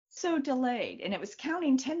so delayed? And it was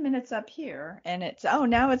counting 10 minutes up here, and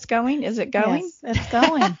now it's going. Is it going? Yes, it's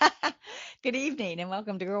going. Good evening, and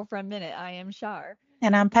welcome to Girlfriend Minute. I am Shar,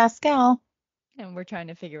 And I'm Pascal. and we're trying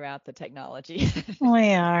to figure out the technology.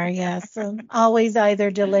 We are, yes. Always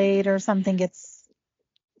either delayed or something gets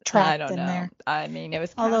I trapped don't in know. there. I mean, it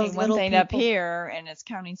was All those counting one little thing up people. here, and it's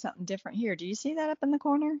counting something different here. Do you see that up in the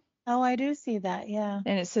corner? Oh, I do see that. Yeah.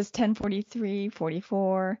 And it says 10:43,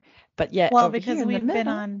 44, but yet Well, over because here in the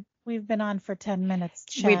middle, we've been on for 10 minutes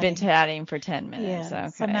we've been chatting. chatting for 10 minutes. Yeah.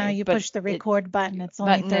 So now Okay. you But push the it record button. It's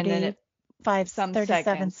only button and then it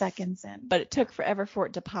 37 seconds in. but it took forever for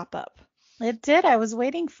it to pop up. It did. I was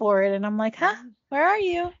waiting for it and I'm like, huh? Where are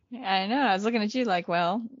you? I know. I was looking at you like,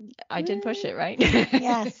 well, I did push it, right?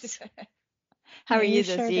 Yes. How Yeah, are you you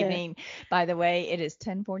this sure did. evening? By the way, it is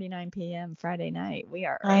 10:49 p.m. Friday night. We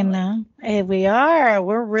are I early. know. Hey, we are.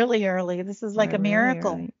 We're really early. This is like We're a really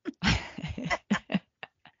miracle. early.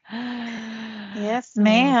 Yes, Oh,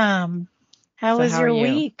 ma'am. How so was how are your you?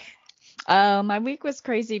 week? My week was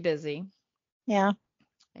crazy busy, Yeah,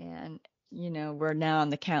 and we're now on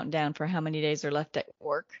the countdown for how many days are left at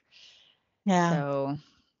work. yeah. So,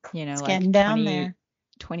 It's like getting down there.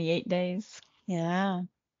 28 days. Yeah,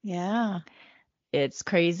 yeah. It's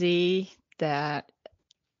crazy that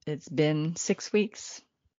it's been 6 weeks,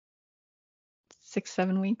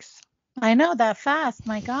 7 weeks, I know that fast.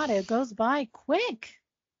 My God, it goes by quick.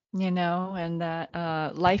 and that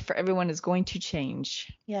life for everyone is going to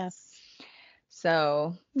change. Yes.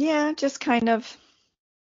 So, yeah, just kind of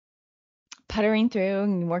puttering through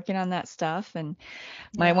and working on that stuff. And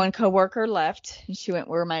my Yeah. one coworker left. She went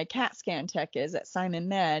where my CAT scan tech is at Simon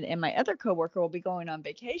Med, and my other coworker will be going on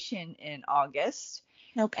vacation in August.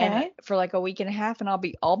 And Okay. for like a week and a half, and I'll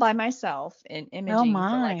be all by myself in Oh imaging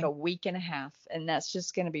for like a my. week and a half, and that's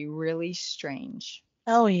just going to be really strange.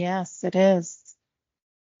 Oh yes, it is.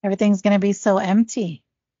 Everything's gonna be so empty.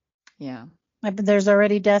 Yeah. I bet there's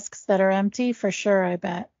already desks that are empty for sure, I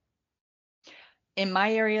bet. In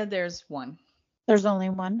my area, there's one. There's only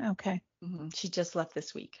one. Okay. She just left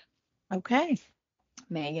this week. Okay.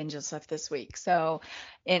 Megan just left this week. So,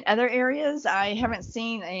 in other areas, I haven't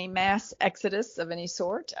seen a mass exodus of any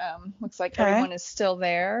sort. Looks like Okay. everyone is still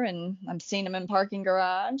there, and I'm seeing them in parking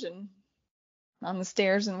garage and on the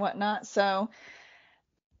stairs and whatnot. So,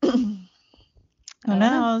 I Who don't know.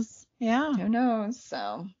 knows? Yeah. Who knows?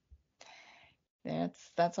 So,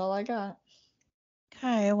 that's all I got.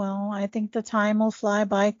 Okay. Well, I think the time will fly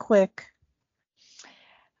by quick.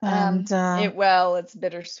 And It's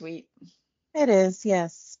bittersweet. it is,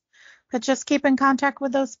 yes. But just keep in contact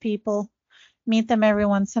with those people. Meet them every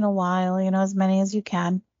once in a while, as many as you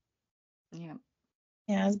can. Yeah.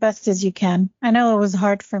 Yeah, as best as you can. I know it was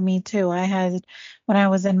hard for me too. When I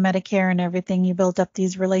was in Medicare and everything, you built up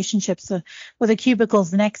these relationships with the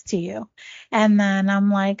cubicles next to you. And then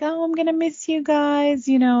I'm like, oh, I'm going to miss you guys,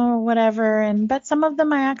 or whatever. But some of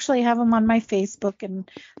them, I actually have them on my Facebook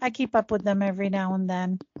and I keep up with them every now and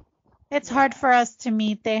then. It's hard Yeah. for us to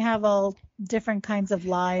meet. They have all different kinds of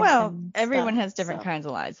lives Well, and everyone stuff. has different So, kinds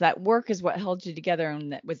of lives. That work is what held you together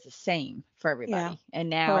and that was the same for yeah, everybody. And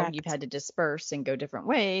now you've correct. had to disperse and go different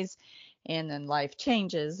ways, and then life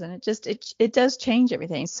changes, and it does change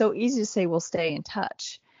everything. It's so easy to say we'll stay in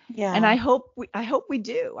touch. And Yeah, I hope we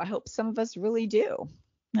do. I hope some of us really do.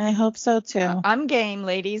 I hope so too. I'm game,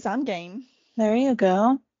 ladies. I'm game. There you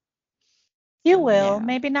go. You So, will. yeah.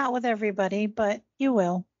 Maybe not with everybody, but you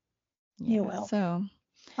will. You Yeah. will. So,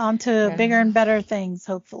 On to bigger yeah. and better things,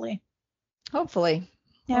 hopefully. Hopefully.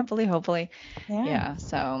 Yep. Hopefully. Yeah, Yeah.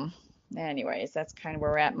 So, anyways, that's kind of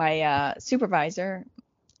where we're at. My supervisor,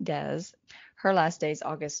 Des, her last day is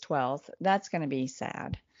August 12th. That's going to be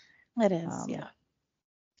sad. it is. Um, Yeah.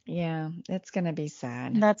 yeah, it's going to be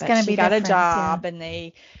sad. That's But going to she be got a different. Yeah. job and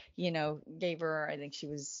they, gave her, I think she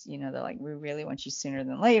was, they're like, we really want you sooner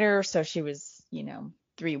than later. So she was,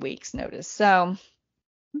 3 weeks notice. So,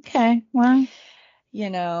 Okay. Well, you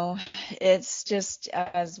know, it's just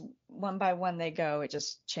as one by one they go, it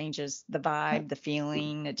just changes the vibe, the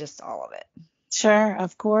feeling, it just all of it. sure.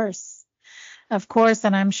 Of course. Of course.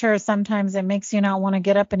 And I'm sure sometimes it makes you not want to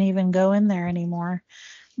get up and even go in there anymore.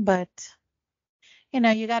 But,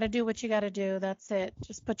 you got to do what you got to do. That's it.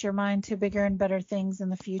 Just put your mind to bigger and better things in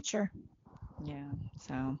the future. Yeah.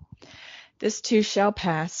 So this too shall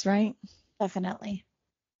pass, right? Definitely.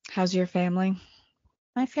 How's your family?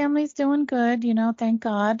 My family's doing good, thank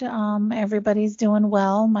God. Everybody's doing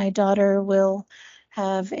well. My daughter will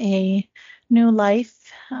have a new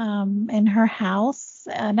life in her house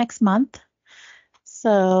next month.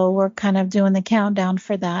 So we're kind of doing the countdown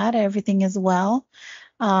for that. Everything is well.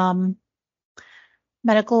 Um,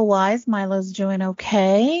 Medical wise, Milo's doing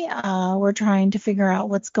okay. We're trying to figure out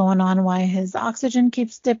what's going on, why his oxygen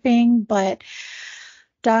keeps dipping, but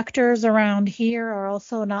doctors around here are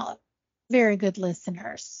also not very good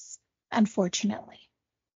listeners, unfortunately.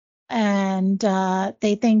 And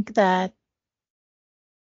they think that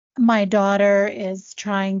my daughter is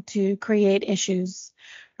trying to create issues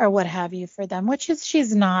or what have you for them, which is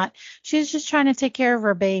she's not. She's just trying to take care of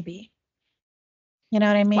her baby. You know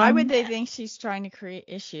what I Why would mean? they think she's trying to create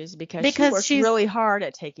issues? Because she Because works really hard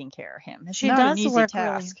at taking care of him. It's she not an does easy work really.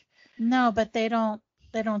 task. No, but they don't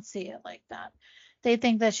see it like that. They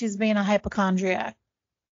think that she's being a hypochondriac.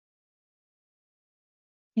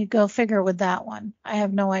 You go figure with that one. I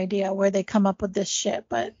have no idea where they come up with this shit,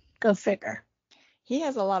 but go figure. He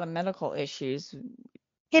has a lot of medical issues.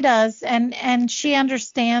 He does, and she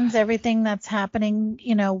understands everything that's happening,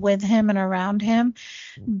 with him and around him.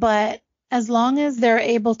 But as long as they're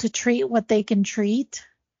able to treat what they can treat,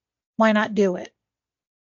 why not do it?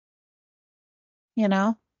 You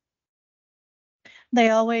know? They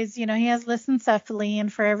always, he has lissencephaly,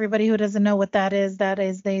 and for everybody who doesn't know what that is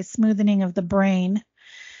the smoothing of the brain,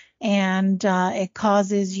 and it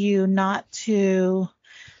causes you not to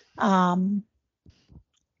um,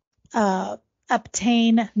 uh,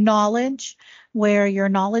 obtain knowledge where your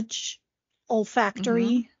knowledge Hmm.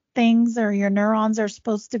 olfactory things or your neurons are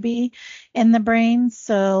supposed to be in the brain.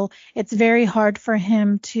 So it's very hard for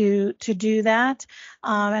him to do that.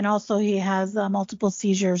 And also he has multiple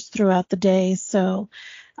seizures throughout the day. So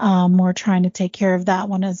we're trying to take care of that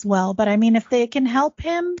one as well. But I mean, if they can help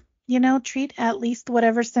him, treat at least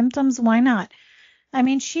whatever symptoms, why not? I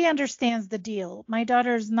mean, she understands the deal. My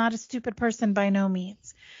daughter's not a stupid person by no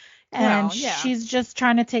means. And Well, yeah. she's just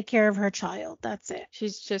trying to take care of her child. That's it.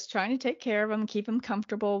 She's just trying to take care of him, keep him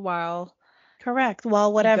comfortable while Correct. Well,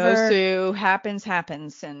 he goes whatever. through happens.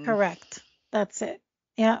 And Correct. That's it.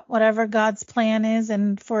 Yeah. Whatever God's plan is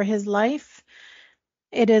and for his life,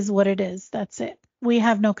 it is what it is. That's it. We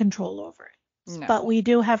have no control over it. But no, we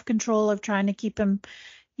do have control of trying to keep him,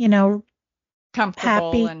 you know,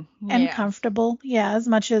 comfortable happy and and yeah. comfortable. Yeah, as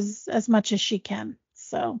much as she can.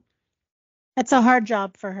 So it's a hard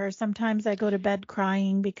job for her. Sometimes I go to bed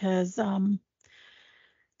crying because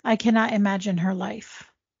I cannot imagine her life.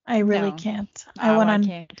 I really No. can't. I Oh, went I on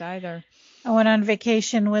can't either. I went on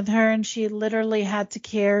vacation with her and she literally had to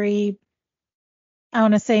carry, I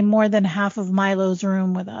want to say more than half of Milo's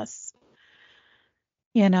room with us.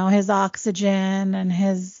 His oxygen and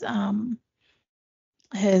his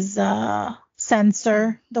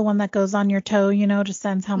sensor, the one that goes on your toe, to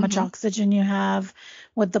sense how much Hmm. oxygen you have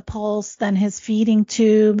with the pulse, then his feeding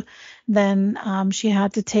tube, then she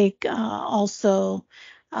had to take also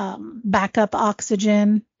backup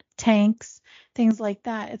oxygen tanks, things like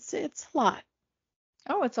that. It's a lot.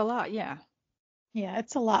 Oh, it's a lot, yeah. Yeah,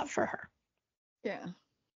 it's a lot for her. Yeah.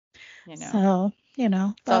 You know, So,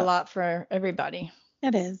 it's a but lot for everybody.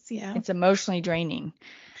 it is, yeah. It's emotionally draining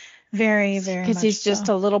Very, very because much he's just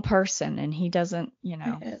so. a little person and he doesn't,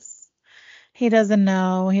 It is. He doesn't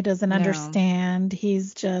know, he doesn't no. understand.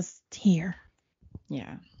 He's just here.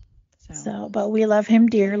 Yeah. So, So, but we love him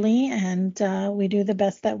dearly and we do the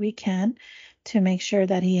best that we can to make sure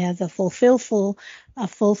that he has a fulfill full.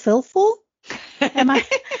 Am I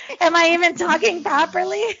am I even talking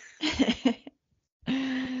properly?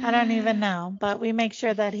 I don't even know, but we make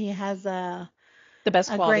sure that he has a the best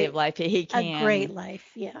a quality of great life he a great can life.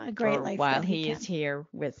 Yeah, a great for life while that he he is can. here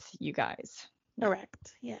with you guys. Yeah.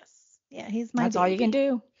 Correct. Yes. Yeah, he's my That's all you can baby.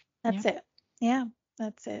 do. Yeah. That's it. Yeah,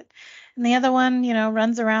 that's it. And the other one,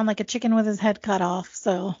 runs around like a chicken with his head cut off.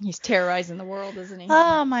 So, He's terrorizing the world, isn't he?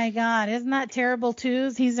 oh my God, isn't that terrible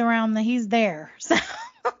too? He's there. So,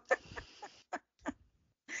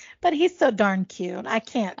 but he's so darn cute. I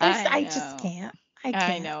can't. I I just know. can't. I I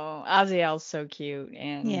can't. know. Aziel's so cute.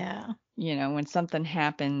 And, Yeah. when something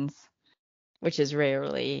happens, which is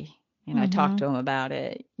rarely, and I talk Mhm. to him about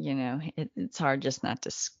it, it's hard just not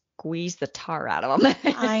to squeeze the tar out of him.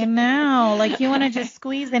 I know. Like you want to just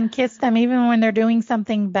squeeze and kiss them even when they're doing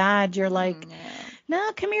something bad. You're like, Yeah.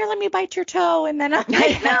 "No, come here, let me bite your toe." And then I'm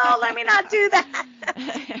like, "No, let me not do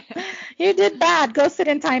that. You did bad. Go sit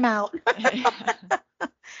in timeout."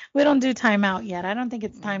 We don't do timeout yet. I don't think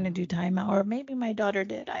it's time to do timeout. Or maybe my daughter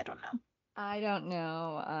did. I don't know. I don't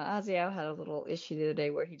know. Aziel had a little issue the other day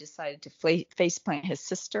where he decided to face plant his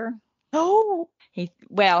sister. Oh, He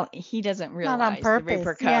doesn't not on realize the purpose. Yeah,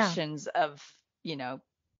 repercussions of, you know,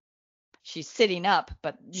 she's sitting up,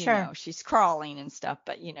 but sure. she's crawling and stuff,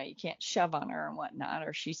 but you can't shove on her and whatnot,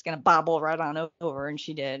 or she's gonna bobble right on over, and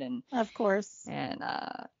she did, Of course. and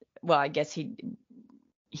well, I guess he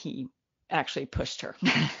actually pushed her.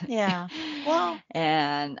 Yeah. Well,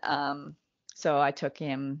 And so I took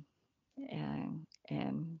him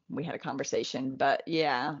and we had a conversation. But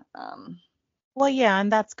yeah, well, yeah, and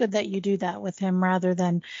that's good that you do that with him rather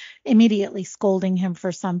than immediately scolding him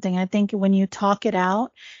for something. I think when you talk it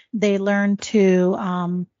out, they learn to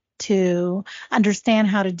understand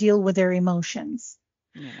how to deal with their emotions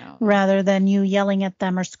you know, rather than you yelling at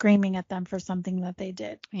them or screaming at them for something that they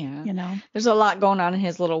did, yeah, you know? there's a lot going on in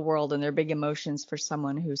his little world, and they're big emotions for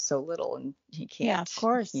someone who's so little and he Yeah, can't, of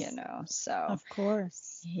course. So Of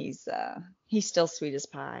course. he's still sweet as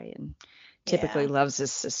pie and typically Yeah. loves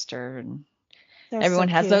his sister, and They're so everyone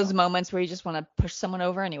has cute. those moments where you just want to push someone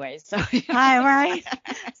over anyway. So Hi, right?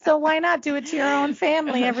 So why not do it to your own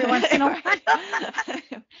family every once in a while?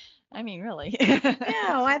 I mean, really.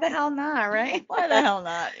 Yeah, why the hell not, right? Why the hell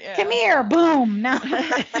not? Come Yeah. here, boom. No.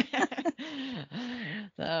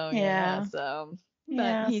 So Yeah. but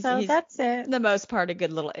Yeah, he's so that's it. the most part a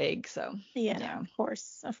good little egg. So Yeah, yeah. of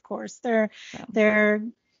course. Of course. They're So they're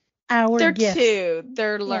our they're gifts. two.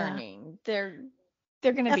 They're Yeah. learning. They're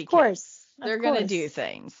gonna Of be kids. course. Of They're gonna do course.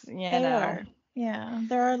 things. They are. Yeah,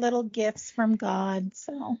 there are little gifts from God,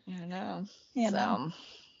 so, You know. you know. So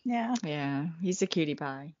Yeah. yeah, he's a cutie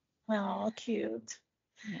pie. Well, cute.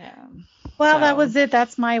 Yeah. Well, that So was it.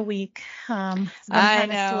 That's my week. It's been I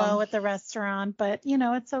kind of know. slow at the restaurant, but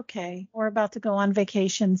it's okay. We're about to go on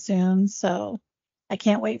vacation soon, so I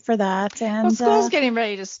can't wait for that. Well, And school's getting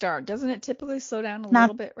ready to start. Doesn't it typically slow down a not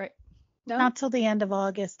little bit, right? No? not till the end of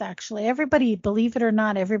August, actually. Everybody, believe it or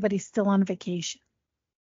not, everybody's still on vacation.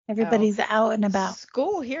 Oh, Everybody's out and about.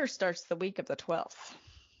 school here starts the week of the 12th.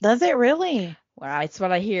 Does it really? Well, that's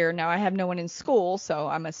what I hear. Now I have no one in school, so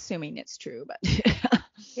I'm assuming it's true, but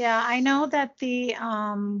Yeah, I know that the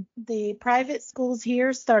private schools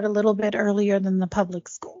here start a little bit earlier than the public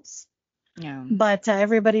schools. yeah. But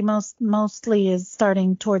everybody mostly is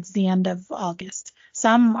starting towards the end of August.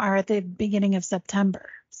 Some are at the beginning of September.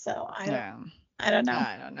 So Yeah. I don't know.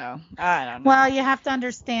 I don't know. I don't know. Well, you have to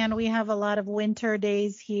understand we have a lot of winter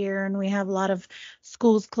days here and we have a lot of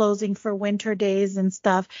schools closing for winter days and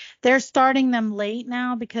stuff. They're starting them late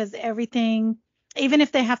now because everything, even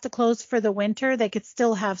if they have to close for the winter, they could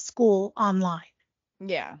still have school online.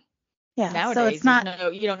 Yeah. Yeah, so Nowadays, it's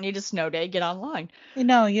not, you don't need a snow day. Get online.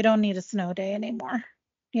 you don't need a snow day anymore.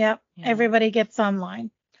 Yep, Yeah. everybody gets online.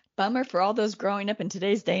 Bummer for all those growing up in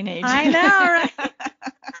today's day and age. I know, right?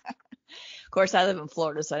 Of course, I live in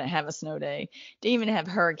Florida, so I didn't have a snow day. Didn't even have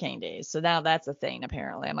hurricane days. So now that's a thing,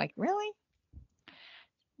 apparently. I'm like, really?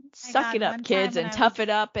 Suck it up, kids, and tough it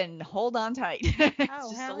up and hold on tight. It's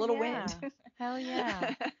just a little wind. Hell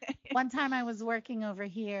yeah. One time I was working over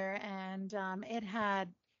here and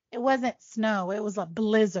it wasn't snow, it was a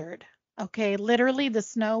blizzard. Okay, literally the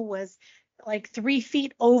snow was like 3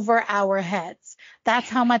 feet over our heads. That's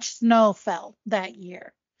how much snow fell that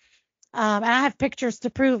year. And I have pictures to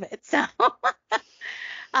prove it. So,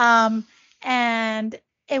 and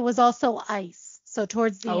it was also ice. So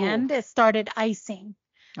towards the end, it started icing.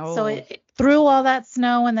 So it threw all that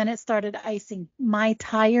snow and then it started icing. My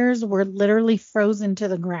tires were literally frozen to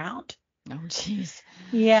the ground. Oh, jeez.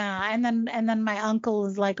 Yeah, and then my uncle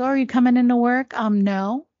was like, "Oh, are you coming into work?"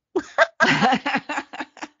 No.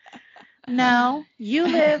 No, you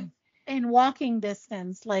live in walking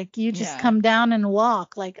distance. Like you just come down and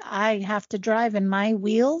walk. Like I have to drive and my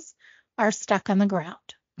wheels are stuck on the ground.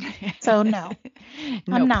 So no,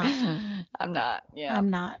 I'm not. I'm not. Yeah. I'm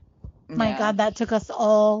not. My God, that took us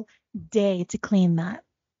all day to clean that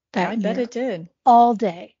I bet year. it did. All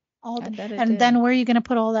day. I bet it And did. then where are you going to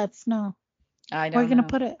put all that snow? I don't know. Where are you going to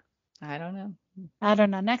put it? I don't know. I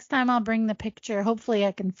don't know. Next time I'll bring the picture. Hopefully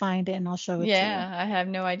I can find it and I'll show it to you. Yeah, I have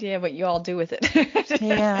no idea what you all do with it.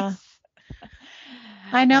 Yeah.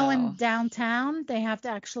 I know in downtown they have to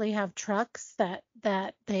actually have trucks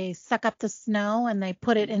that they suck up the snow and they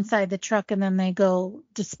put it inside the truck and then they go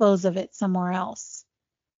dispose of it somewhere else.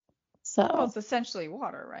 So well, it's essentially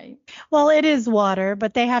water, right? Well, it is water,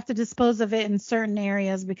 but they have to dispose of it in certain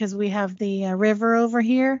areas because we have the river over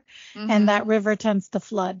here, and that river tends to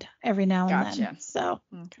flood every now and then. So,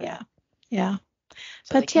 yeah.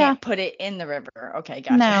 So they can't put it in the river. Okay,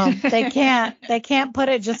 gotcha. No, they can't. They can't put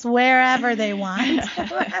it just wherever they want.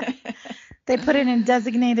 They put it in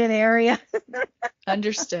designated area.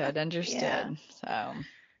 Understood. Yeah. So.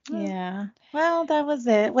 Yeah. Well, that was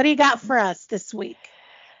it. What do you got for us this week?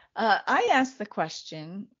 I asked the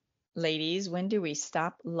question, ladies, when do we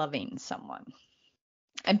stop loving someone?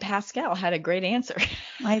 And Pascal had a great answer.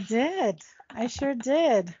 I did. I sure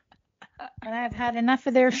did. And I've had enough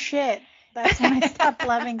of their shit. That's when I stopped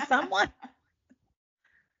loving someone.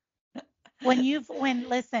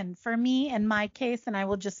 Listen, for me, in my case, and I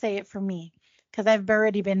will just say it for me, because I've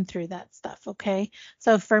already been through that stuff, okay?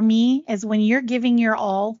 So for me is when you're giving your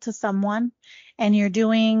all to someone and you're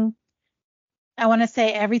doing, I want to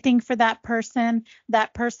say everything for that person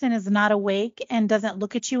is not awake and doesn't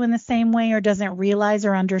look at you in the same way or doesn't realize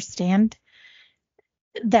or understand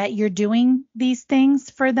that you're doing these things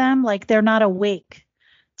for them, like they're not awake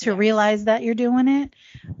to realize that you're doing it.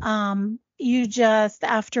 You just,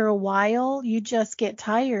 after a while, you just get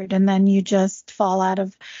tired and then you just fall out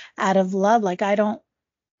of love. Like,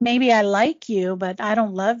 maybe I like you, but I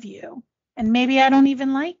don't love you. And maybe I don't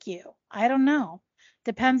even like you. I don't know.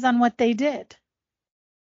 Depends on what they did.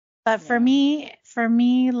 But for me,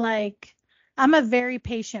 like, I'm a very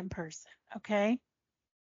patient person, okay?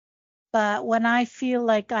 But when I feel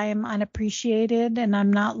like I am unappreciated and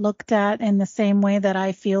I'm not looked at in the same way that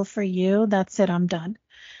I feel for you, that's it, I'm done.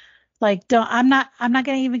 Like, I'm not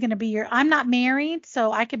gonna even gonna be I'm not married,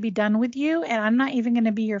 so I could be done with you, and I'm not even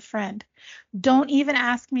gonna be your friend. Don't even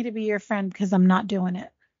ask me to be your friend because I'm not doing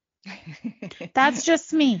it. That's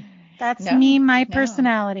just me. That's me, my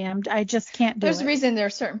personality. I just can't do it. There's a reason there are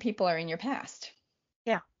certain people are in your past.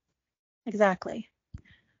 Yeah, exactly.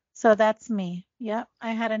 So that's me. Yep.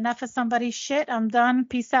 I had enough of somebody's shit. I'm done.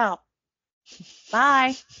 Peace out.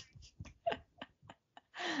 Bye.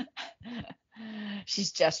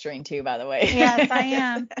 She's gesturing too, by the way. Yes, I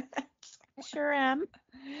am. I sure am.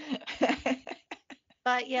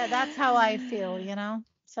 But yeah, that's how I feel,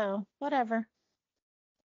 So whatever.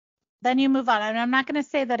 Then you move on. And I'm not going to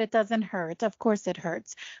say that it doesn't hurt. Of course it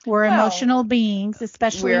hurts. We're emotional beings,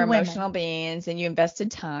 especially we're women. emotional beings, and you invested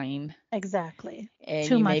time. Exactly. And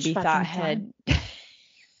Too you much maybe fucking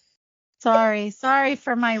thought Sorry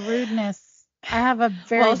for my rudeness. I have a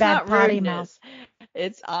very bad potty mouth.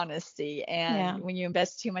 It's honesty. And when you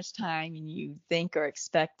invest too much time and you think or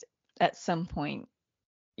expect at some point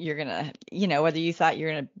you're going to, whether you thought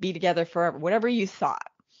you're going to be together forever, whatever you thought.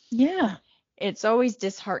 Yeah. It's always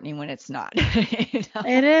disheartening when it's not.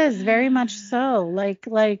 It is very much so. Like,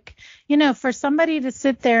 for somebody to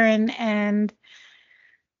sit there and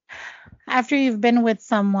after you've been with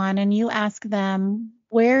someone and you ask them,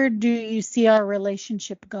 where do you see our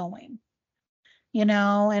relationship going?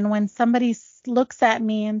 And when somebody looks at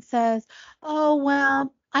me and says, oh,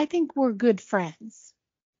 well, I think we're good friends.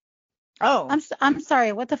 Oh, I'm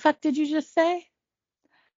sorry. What the fuck did you just say?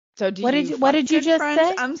 So what did you just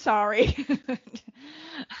say? I'm sorry.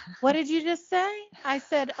 What did you just say? I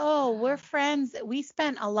said, oh, we're friends. We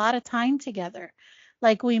spent a lot of time together.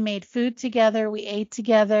 Like, we made food together, we ate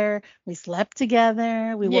together, we slept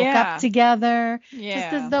together, we woke up together,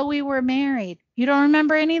 just as though we were married. You don't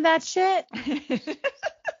remember any of that shit?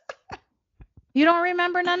 You don't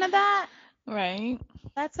remember none of that? Right.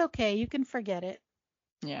 That's okay. You can forget it.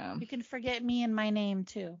 Yeah. You can forget me and my name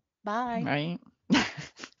too. Bye. Right.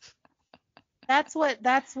 That's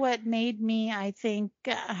what made me, I think,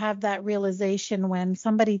 have that realization when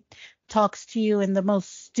somebody talks to you in the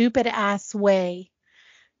most stupid ass way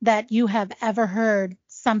that you have ever heard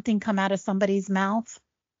something come out of somebody's mouth.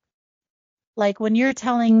 Like, when you're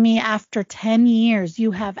telling me after 10 years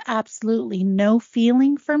you have absolutely no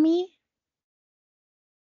feeling for me,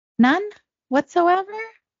 none whatsoever.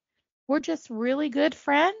 We're just really good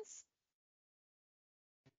friends.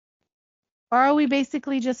 Or are we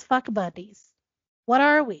basically just fuck buddies? What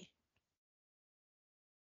are we?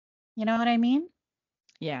 You know what I mean?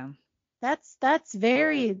 Yeah. I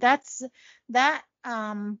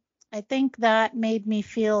think that made me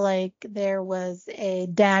feel like there was a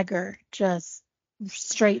dagger just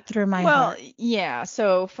straight through my heart. Well, yeah.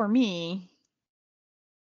 So for me,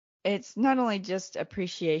 it's not only just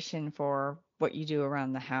appreciation for what you do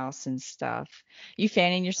around the house and stuff. You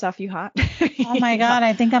fanning yourself, you hot? Oh my God,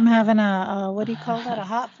 I think I'm having what do you call that? A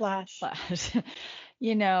hot flash.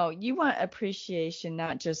 You want appreciation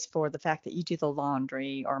not just for the fact that you do the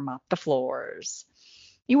laundry or mop the floors.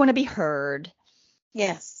 You want to be heard.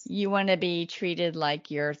 Yes. You want to be treated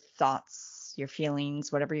like your thoughts, your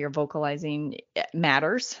feelings, whatever you're vocalizing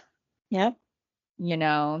matters. Yep.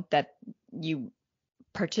 That you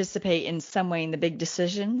participate in some way in the big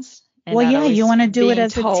decisions. And well, yeah, you want to do it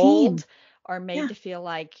as a team. Or made to feel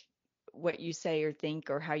like what you say or think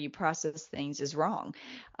or how you process things is wrong.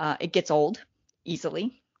 It gets old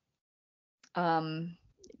easily.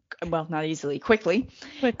 Well, not easily, quickly.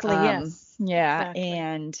 Quickly, yes. Yeah, exactly.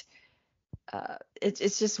 And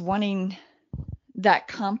it's just wanting that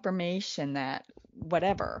confirmation that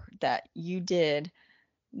whatever that you did,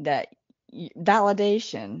 that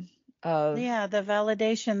validation of Yeah, the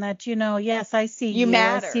validation that, yes, I see you you.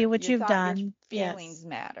 I see matter. what You you've thought your done. feelings Yes.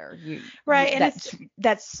 matter. You Right. And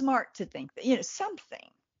that's smart to think that, something.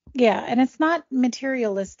 yeah, and it's not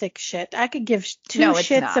materialistic shit. I could give two No, it's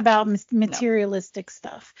shits not. about No. materialistic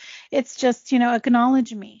stuff. It's just,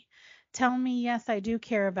 acknowledge me. Tell me, yes, I do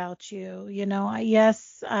care about you.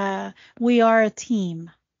 Yes, we are a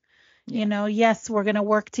team. Yeah. Yes, we're going to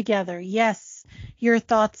work together. Yes, your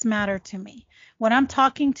thoughts matter to me. When I'm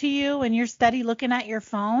talking to you and you're steady looking at your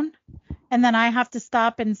phone, and then I have to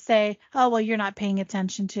stop and say, oh, well, you're not paying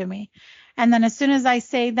attention to me. And then as soon as I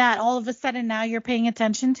say that, all of a sudden now you're paying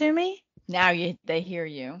attention to me. Now they hear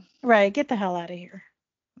you. Right. Get the hell out of here.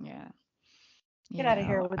 Yeah. Get out of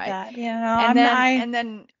here with I that. and I'm then I and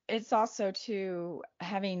then it's also to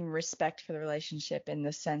having respect for the relationship in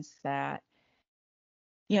the sense that,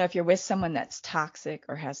 if you're with someone that's toxic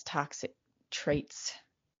or has toxic traits,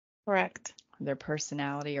 correct. their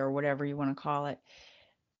personality or whatever you want to call it,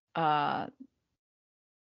 uh,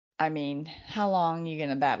 I mean, how long are you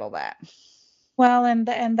gonna battle that? Well, and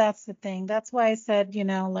that's the thing. That's why I said,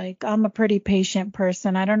 like I'm a pretty patient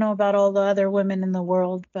person. I don't know about all the other women in the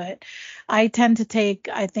world, but I tend to take,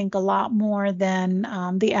 I think, a lot more than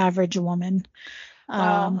the average woman.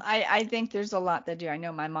 Well, Um, I think there's a lot that do. I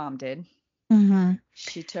know my mom did. mhm.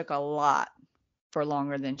 She took a lot for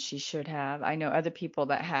longer than she should have. I know other people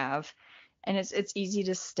that have, and it's easy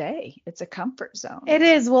to stay. It's a comfort zone. It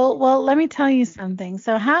is. Well, let me tell you something.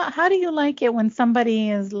 So how do you like it when somebody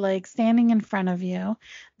is like standing in front of you,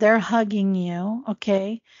 they're hugging you,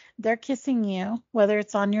 okay? They're kissing you, whether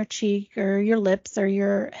it's on your cheek or your lips or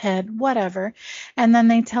your head, whatever. And then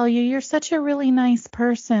they tell you you're such a really nice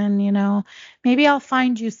person, maybe I'll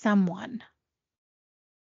find you someone.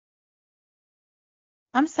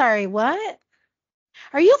 I'm sorry, what?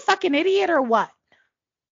 Are you a fucking idiot or what?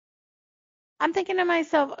 I'm thinking to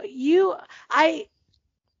myself, I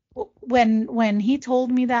when he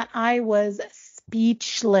told me that I was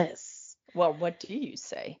speechless. Well, what do you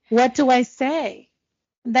say? What do I say?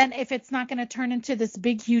 Then if it's not going to turn into this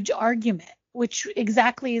big huge argument, which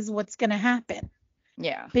exactly is what's going to happen,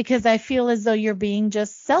 Yeah. because I feel as though you're being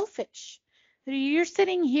just selfish. You're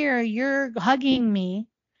sitting here, you're hugging me,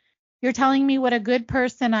 you're telling me what a good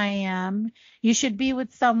person I am. You should be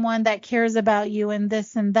with someone that cares about you and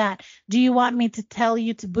this and that. Do you want me to tell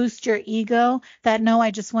you to boost your ego that no, I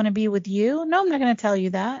just want to be with you? No, I'm not going to tell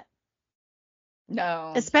you that.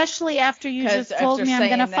 No, Especially after you because just told after me I'm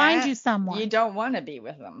going to saying find that, you you someone. don't want to be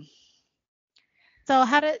with them. So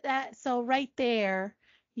how did that, so right there,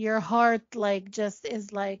 your heart like just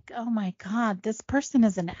is like, oh my God, this person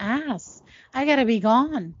is an ass. I got to be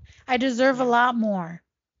gone. I deserve a Yeah. lot more.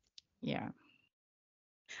 Yeah.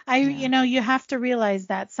 You Yeah. know, you have to realize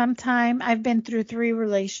that sometime I've been through 3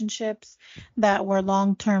 relationships that were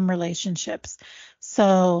long-term relationships.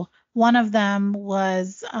 So one of them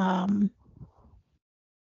was,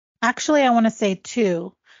 actually, I want to say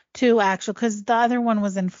two actual, because the other one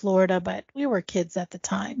was in Florida, but we were kids at the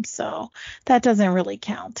time, so that doesn't really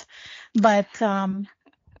count. But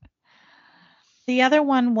the other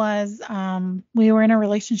one was, we were in a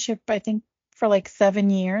relationship, I think, for like 7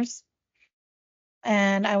 years,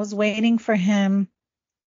 and I was waiting for him.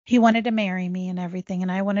 He wanted to marry me and everything,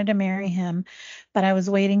 and I wanted to marry him, but I was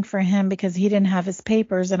waiting for him because he didn't have his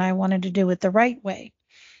papers, and I wanted to do it the right way.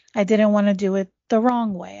 I didn't want to do it the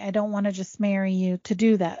wrong way. I don't want to just marry you to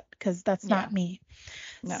do that because that's Yeah. not me.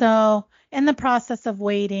 No. So, in the process of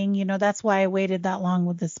waiting, that's why I waited that long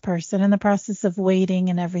with this person. In the process of waiting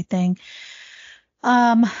and everything,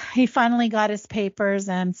 he finally got his papers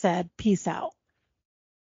and said, "Peace out."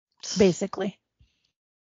 Basically,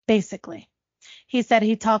 basically. He said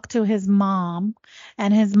he talked to his mom,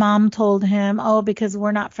 and his mom told him, "Oh, because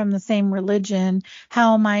we're not from the same religion,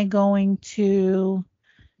 how am I going to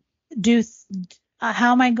do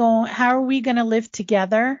how are we going to live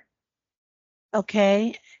together,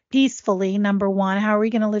 okay, peacefully, number one? How are we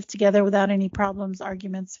going to live together without any problems,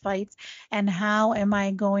 arguments, fights? And how am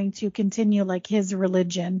I going to continue like his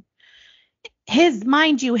religion?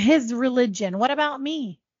 Mind you, his religion. What about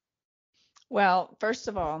me?" Well, first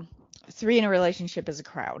of all, 3 in a relationship is a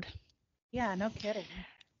crowd. Yeah, no kidding.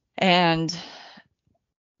 And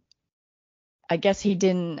I guess he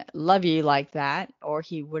didn't love you like that, or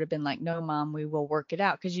he would have been like, "No, mom, we will work it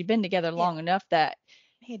out." Because you've been together Yeah, long enough that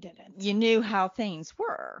he didn't. you knew how things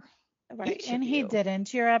were, Right. each And of he you.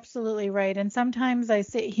 didn't. You're absolutely right. And sometimes I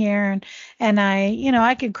sit here and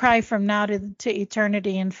I could cry from now to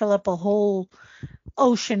eternity and fill up a whole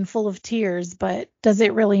ocean full of tears, but does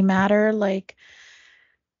it really matter? Like,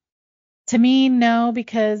 to me, no,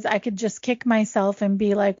 because I could just kick myself and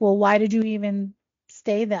be like, well, why did you even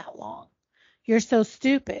stay that long. You're so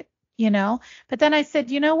stupid, But then I said,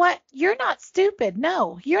 you know what? You're not stupid.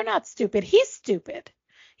 No, you're not stupid. He's stupid.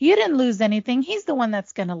 You didn't lose anything. He's the one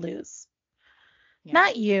that's going to lose,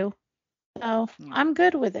 not you. So I'm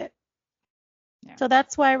good with it. Yeah. So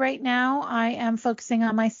that's why right now I am focusing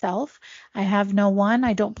on myself. I have no one.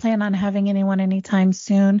 I don't plan on having anyone anytime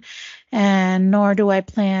soon. And nor do I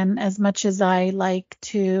plan, as much as I like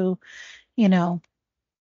to, and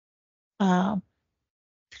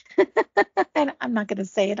I'm not going to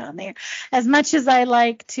say it on there. As much as I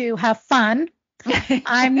like to have fun,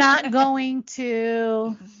 I'm not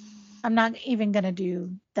even going to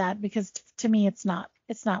do that, because to me it's not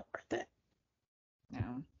worth it.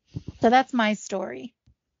 No. So that's my story.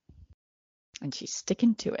 And she's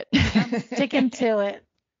sticking to it. I'm sticking to it.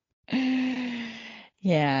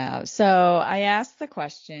 Yeah. So I asked the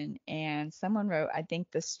question and someone wrote, I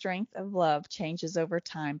think the strength of love changes over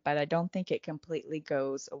time, but I don't think it completely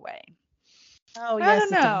goes away. Oh, yes, I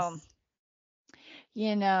don't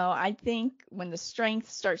know. I think when the strength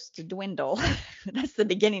starts to dwindle, that's the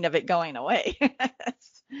beginning of it going away.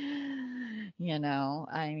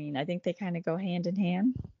 I think they kind of go hand in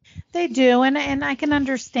hand. They do. And I can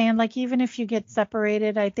understand, like, even if you get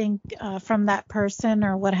separated, I think from that person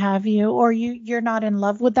or what have you, or you're not in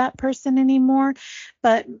love with that person anymore,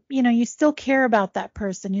 but, you still care about that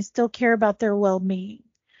person. You still care about their well-being,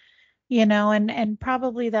 and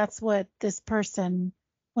probably that's what this person,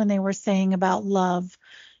 when they were saying about love,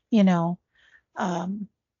 it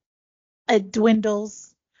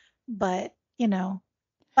dwindles, but,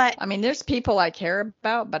 there's people I care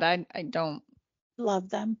about, but I don't love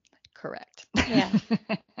them. Correct. Yeah.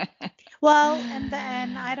 Well, and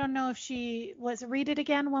then I don't know if read it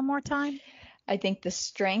again one more time. I think the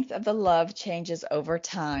strength of the love changes over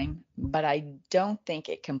time, but I don't think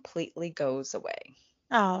it completely goes away.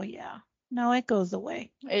 Oh, yeah. No, it goes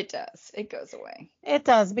away. It does. It goes away. It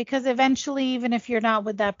does, because eventually, even if you're not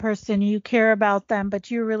with that person, you care about them, but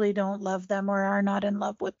you really don't love them or are not in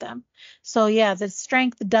love with them. So, yeah, the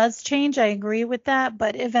strength does change. I agree with that,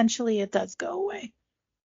 but eventually it does go away.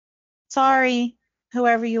 Sorry,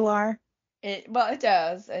 whoever you are. It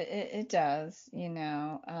does. It does,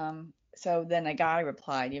 So then a guy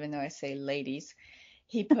replied, even though I say ladies,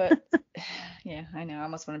 he put, yeah, I know. I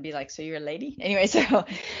almost want to be like, so you're a lady? Anyway, so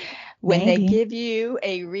when they give you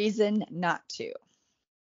a reason not to.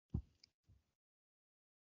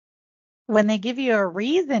 When they give you a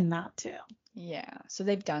reason not to. Yeah. So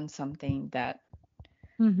they've done something that.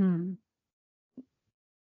 Mm-hmm.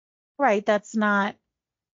 Right. That's not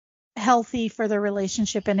healthy for the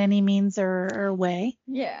relationship in any means or way.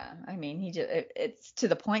 Yeah. It's to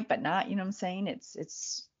the point, but not, you know what I'm saying?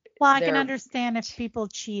 It's. Well, I can understand if people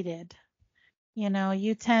cheated.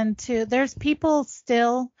 There's people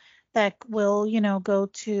still that will, go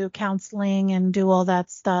to counseling and do all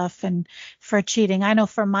that stuff and for cheating. I know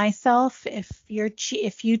for myself, if you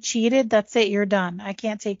cheated, that's it, you're done. I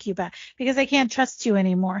can't take you back because I can't trust you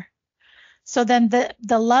anymore. So then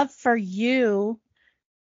the love for you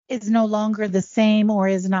is no longer the same or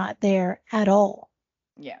is not there at all.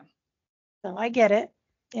 Yeah. So I get it.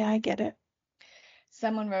 Yeah, I get it.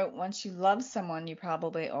 Someone wrote, once you love someone, you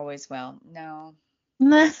probably always will. No.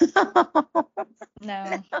 No.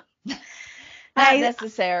 No. Not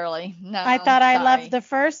necessarily. No. I thought I loved the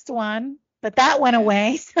first one, but that went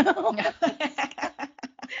away. So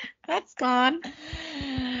that's gone.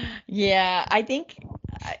 Yeah, I think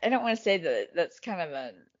I don't want to say that's kind of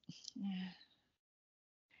I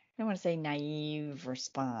don't want to say naive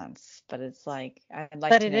response, but it's like I'd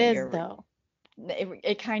like but to it know is though.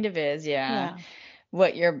 It kind of is, yeah.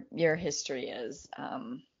 What your history is.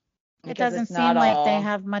 It doesn't seem like they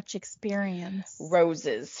have much experience.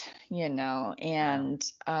 Roses, and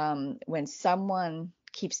when someone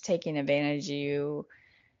keeps taking advantage of you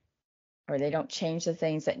or they don't change the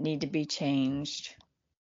things that need to be changed,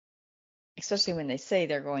 especially when they say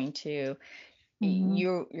they're going to,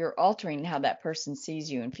 you're altering how that person sees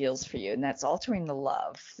you and feels for you, and that's altering the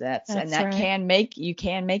love. That right. can make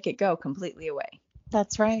it go completely away.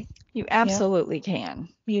 That's right. You absolutely can.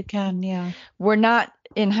 You can, yeah. We're not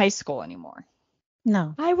in high school anymore.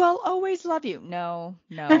 No. I will always love you. No.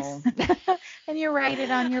 And you write it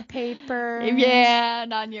on your paper. Yeah,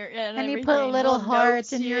 and on your and you put little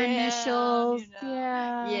hearts and your initials.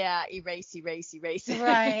 Yeah, erase.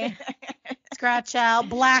 Right. Scratch out,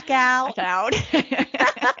 black out.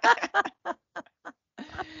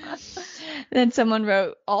 Then someone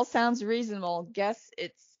wrote, all sounds reasonable. Guess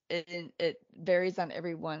it varies on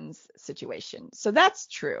everyone's situation. So that's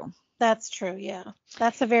true. That's true, yeah.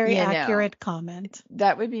 That's a very accurate comment.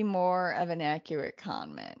 That would be more of an accurate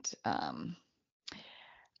comment.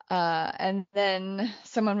 And then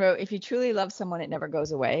someone wrote, if you truly love someone, it never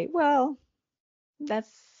goes away. Well,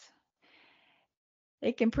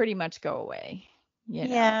 it can pretty much go away.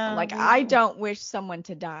 Yeah, Like I don't wish someone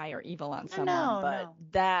to die or evil on someone, no, but no,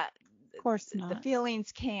 of course the not.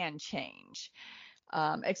 feelings can change,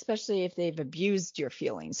 especially if they've abused your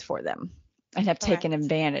feelings for them and have taken Correct.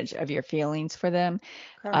 advantage of your feelings for them.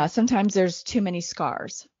 Correct. Sometimes there's too many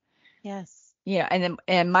scars. Yes.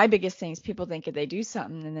 And my biggest thing is people think if they do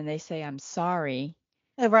something and then they say I'm sorry,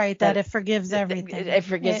 Right, that that it forgives everything. it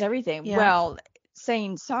forgives everything. Yeah, Well,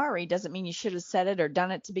 saying sorry doesn't mean you should have said it or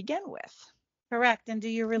done it to begin with. correct. And do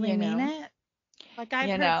you really You mean know, it? Like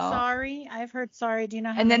I've you heard know, sorry. I've heard sorry. Do you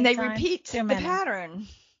know how and then many they times? repeat Too the many. pattern.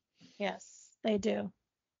 Yes, they do.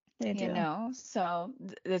 They do. So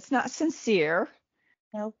it's not sincere.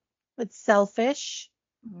 Nope. It's selfish.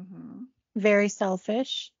 Hmm. Very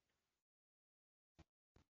selfish.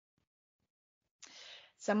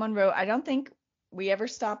 Someone wrote, I don't think we ever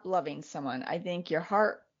stop loving someone. I think your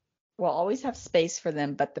heart will always have space for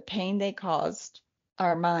them, but the pain they caused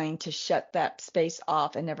our mind to shut that space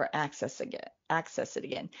off and never access it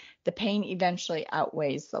again. The pain eventually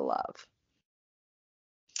outweighs the love.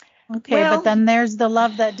 Okay, but Well, then there's the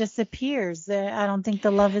love that disappears. I don't think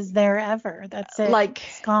the love is there ever. That's it. like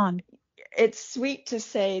It's gone. it's sweet to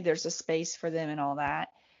say there's a space for them and all that.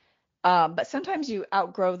 But sometimes you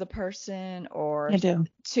outgrow the person or I do.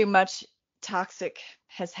 too much toxic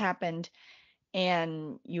has happened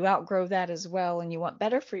and you outgrow that as well and you want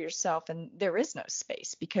better for yourself and there is no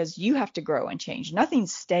space because you have to grow and change. Nothing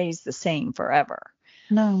stays the same forever.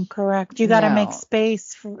 No, correct. You got to make No,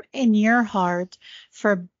 space in your heart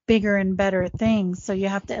for bigger and better things. So you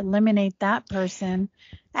have to eliminate that person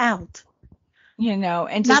out.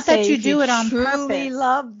 and to Not that say you if you do it on truly purpose.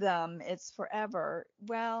 love them, it's forever.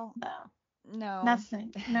 Well, No, no.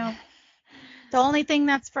 nothing. No. The only thing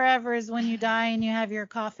that's forever is when you die and you have your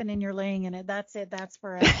coffin and you're laying in it. That's it. That's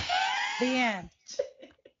forever. The end.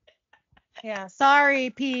 Yeah. Sorry,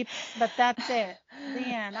 peeps, but that's it.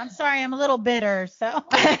 The end. I'm sorry. I'm a little bitter. So.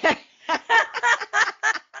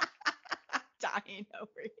 Dying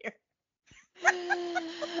over here.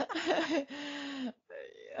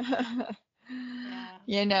 Yeah.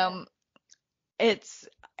 you Yeah. know, it's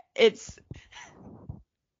it's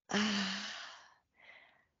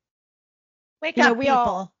Wake up, we all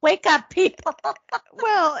people. Wake up, people.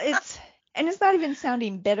 well, it's not even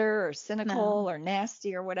sounding bitter or No, cynical or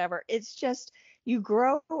nasty or whatever. It's just you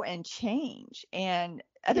grow and change and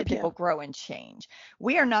other you people do. grow and change.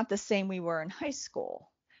 We are not the same we were in high school.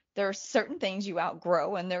 There are certain things you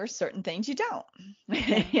outgrow and there are certain things you don't.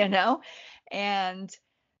 Yeah. you know? And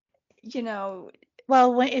you know,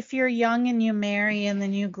 Well, if you're young and you marry and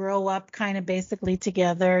then you grow up kind of basically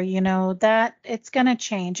together, that it's going to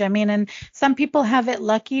change. I mean, and some people have it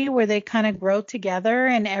lucky where they kind of grow together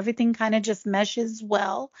and everything kind of just meshes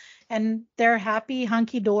well and they're happy,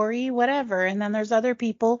 hunky dory, whatever. And then there's other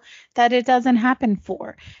people that it doesn't happen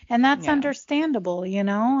for. And that's yeah, understandable,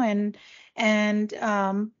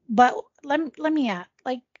 but let me ask,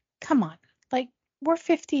 like, come on. Like, we're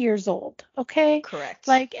 50 years old, okay? correct.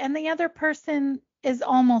 Like, and the other person is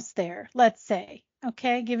almost there, let's say,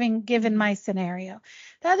 okay, given Mhm. my scenario.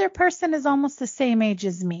 The other person is almost the same age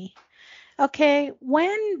as me. Okay,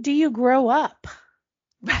 when do you grow up?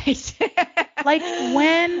 Right. Like,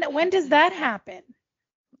 when does that happen?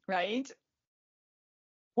 right.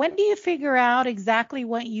 When do you figure out exactly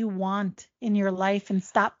what you want in your life and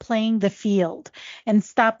stop playing the field and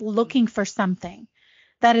stop looking for something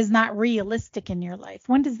that is not realistic in your life?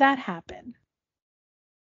 When does that happen?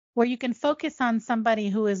 Where you can focus on somebody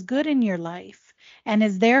who is good in your life and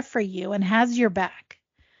is there for you and has your back,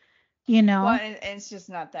 you Well, know? and it's just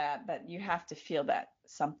not that, but you have to feel that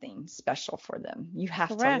something special for them. You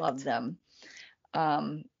have to love Correct. them.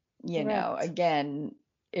 Correct. Again,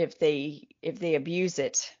 if they abuse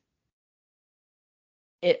it,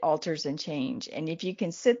 it alters and change. And if you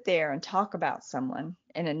can sit there and talk about someone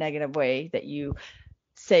in a negative way that you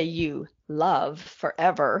say you love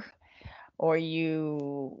forever, or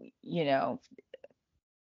you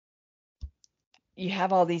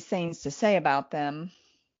have all these things to say about them,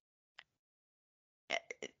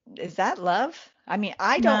 is that love? I mean,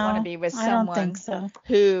 I don't want to No, be with I don't think someone so.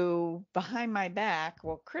 who behind my back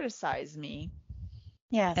will criticize me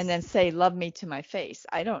and Yes. then say love me to my face.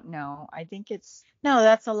 I don't know. I think it's No,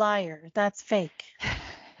 that's a liar. That's fake.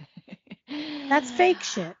 That's fake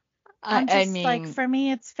shit. I I'm I just like, mean, for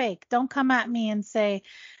me, it's fake. Don't come at me and say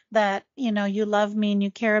that, you love me and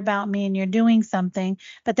you care about me and you're doing something,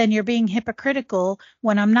 but then you're being hypocritical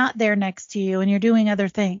when I'm not there next to you and you're doing other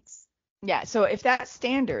things. Yeah, so if that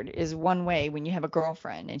standard is one way when you have a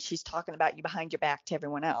girlfriend and she's talking about you behind your back to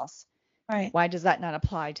everyone else, Right. why does that not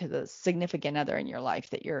apply to the significant other in your life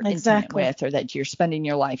that you're intimate Exactly. with or that you're spending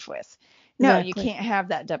your life with? No, you Exactly. can't have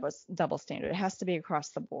that double standard. It has to be across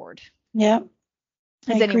the board. Yep.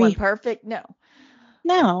 I Is anyone agree. perfect? No.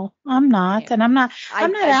 No, I'm not. Yeah. And I'm not I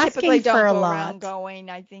typically asking for don't a go around lot. going,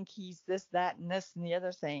 I think he's this, that, and this and the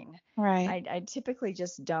other thing. Right. I typically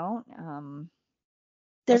just don't.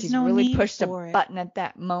 Unless There's he's no really need pushed a for it. button at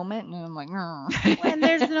that moment, and I'm like, When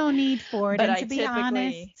there's no need for it. But And I to be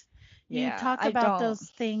honest, typically, you yeah, talk I about don't. those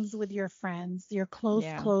things with your friends, your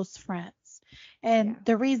Yeah, close friends. And yeah,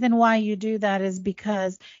 the reason why you do that is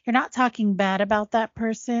because you're not talking bad about that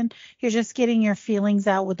person. You're just getting your feelings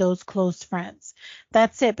out with those close friends.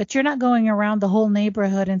 That's it. But you're not going around the whole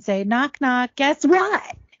neighborhood and say, knock, knock, guess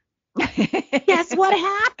what? Guess what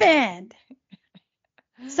happened?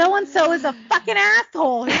 So and so is a fucking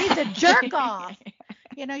asshole. He needs a jerk off.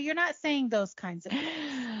 You're not saying those kinds of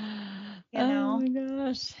things, you Oh know. my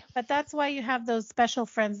gosh. But that's why you have those special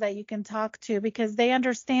friends that you can talk to because they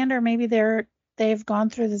understand or maybe they've gone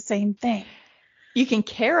through the same thing. You can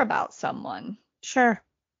care about someone. Sure.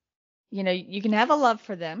 You can have a love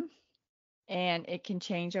for them, and it can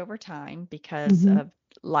change over time because Mhm. of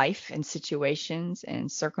life and situations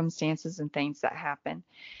and circumstances and things that happen.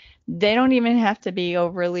 They don't even have to be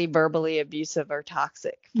overly verbally abusive or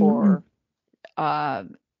toxic Mm-mm. for uh,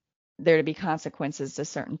 there to be consequences to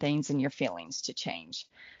certain things and your feelings to change.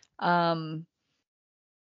 Um,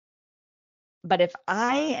 but if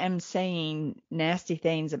I am saying nasty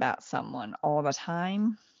things about someone all the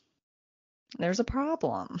time, there's a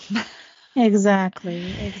problem.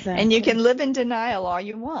 Exactly. And you Exactly. can live in denial all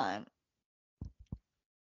you want,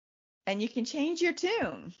 and you can change your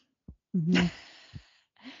tune Mhm.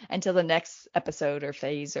 until the next episode or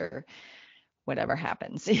phase or whatever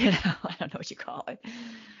happens. I don't know what you call it.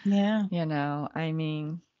 Yeah. I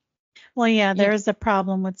mean, Well, yeah, you, there is a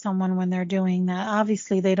problem with someone when they're doing that.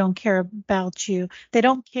 Obviously, they don't care about you. They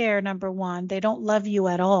don't care, number one. They don't love you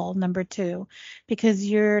at all, number two, because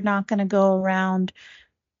you're not going to go around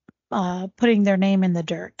putting their name in the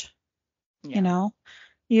dirt. You yeah, know,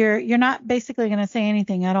 you're not basically going to say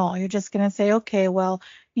anything at all. You're just going to say, okay, well,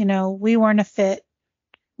 we weren't a fit.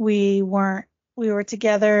 We weren't. We were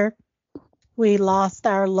together. We lost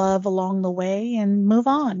our love along the way, and move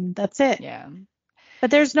on. That's it. yeah,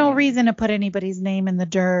 But there's no yeah. reason to put anybody's name in the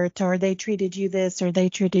dirt or they treated you this or they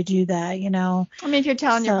treated you that. I mean, if you're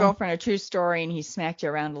telling your So, girlfriend a true story and he smacked you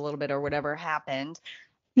around a little bit or whatever happened,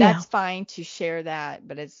 yeah. that's fine to share that,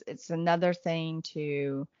 but it's another thing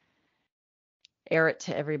to air it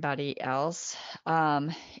to everybody else.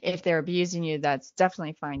 If they're abusing you, that's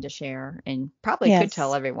definitely fine to share and probably could tell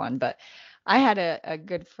Yes. everyone. But I had a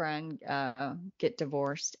good friend get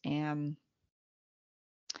divorced, and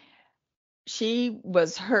she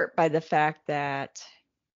was hurt by the fact that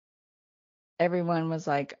everyone was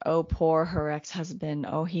like, oh, poor her ex-husband.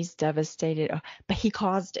 Oh, he's devastated. Oh, but he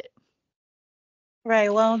caused it.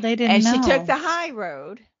 Right. Well, they didn't And she took know. the high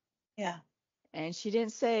road, Yeah. and she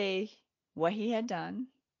didn't say what he had done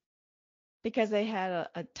because they had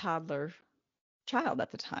a toddler child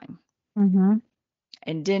at the time Mhm.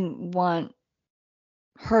 and didn't want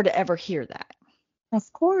her to ever hear that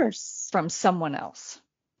Of course. from someone else,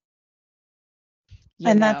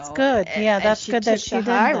 And that's good. Yeah, and that's she good that took the she did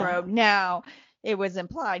high that. road. Now, it was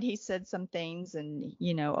implied he said some things and,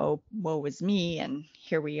 oh, woe is me. And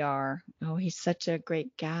here we are. Oh, he's such a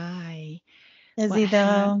great guy. Is What he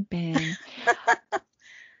though? happened?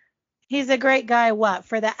 He's a great guy, what,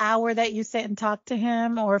 for the hour that you sit and talk to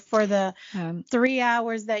him or for the Um, 3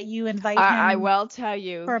 hours that you invite I him will tell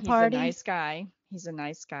you, for a he's a party? nice guy. He's a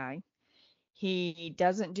nice guy. He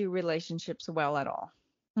doesn't do relationships well at all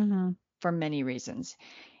Mhm. for many reasons.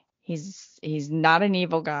 He's not an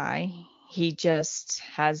evil guy. He just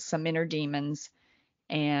has some inner demons,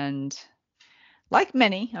 and like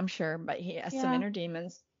many, I'm sure, but he has some Yeah. inner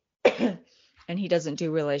demons and he doesn't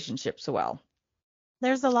do relationships well.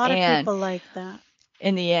 There's a lot of And people like that.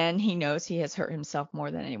 in the end, he knows he has hurt himself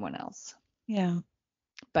more than anyone else. Yeah.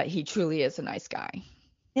 But he truly is a nice guy,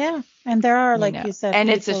 Yeah. And there are, like you said, And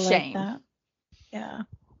it's a people like shame that. Yeah.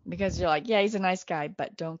 because you're like, yeah, he's a nice guy,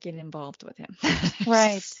 but don't get involved with him.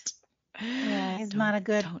 Right. Just Yeah. He's not don't a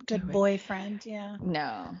good don't do good it. boyfriend. Yeah.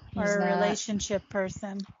 No, he's Or a not. relationship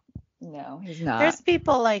person. No, he's not. There's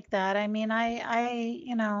people like that. I mean, I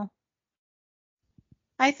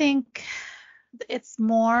think it's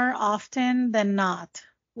more often than not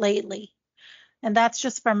lately. And that's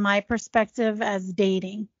just from my perspective as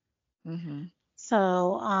dating. Hmm.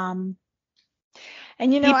 So,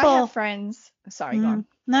 And I have people, friends Sorry, go on.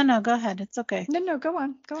 No, go ahead. It's okay. No, go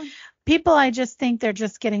on. People, I just think they're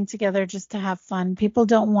just getting together just to have fun. People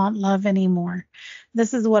don't want love anymore.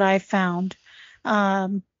 This is what I found.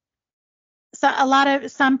 Um, so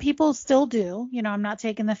some people still do. I'm not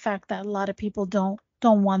taking the fact that a lot of people don't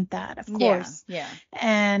want that, of course. Yeah.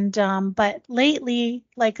 And but lately,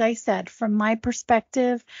 like I said, from my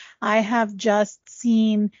perspective, I have just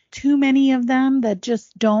seen too many of them that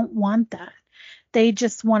just don't want that. They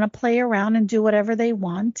just want to play around and do whatever they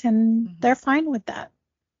want, and they're fine with that.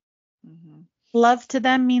 Love to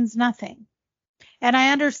them means nothing. And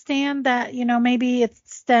I understand that, maybe it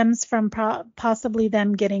stems from possibly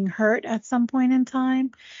them getting hurt at some point in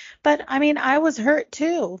time. But I mean, I was hurt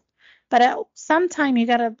too. But at some time you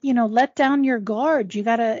gotta, let down your guard. You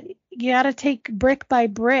gotta take brick by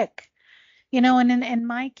brick. And in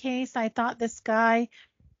my case, I thought this guy,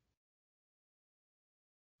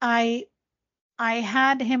 I I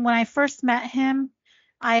had him when I first met him,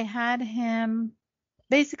 I had him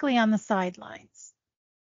basically on the sidelines.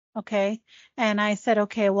 Okay. And I said,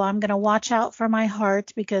 okay, well, I'm going to watch out for my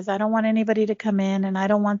heart because I don't want anybody to come in and I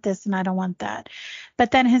don't want this and I don't want that. But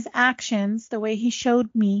then his actions, the way he showed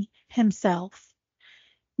me himself,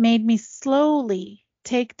 made me slowly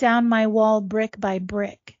take down my wall brick by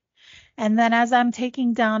brick. And then as I'm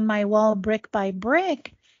taking down my wall brick by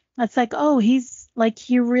brick, it's like, oh, he's like,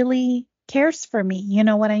 he really cares for me. You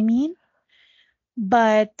know what I mean?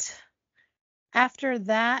 But after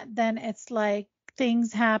that, then it's like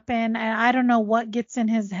things happen and I don't know what gets in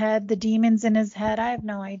his head, the demons in his head. I have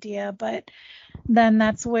no idea. But then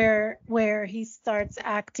that's where he starts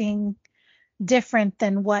acting different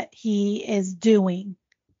than what he is doing.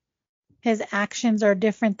 His actions are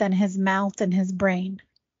different than his mouth and his brain.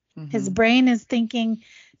 His brain is thinking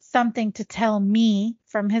something to tell me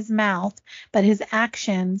from his mouth, but his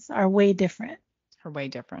actions are way different. Way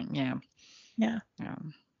different, yeah. Yeah.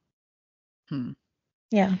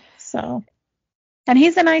 Yeah. So, and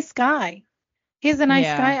he's a nice guy. He's a nice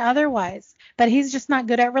guy otherwise, but he's just not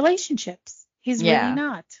good at relationships. He's really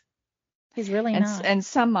not. He's really not. And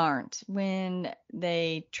some aren't. When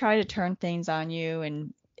they try to turn things on you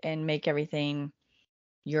and make everything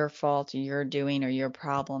your fault or your doing or your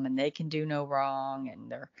problem, and they can do no wrong,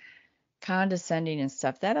 and they're condescending and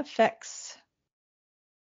stuff, that affects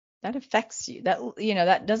you.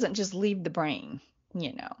 That doesn't just leave the brain.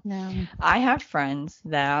 No. I have friends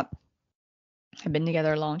that have been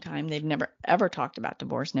together a long time. They've never ever talked about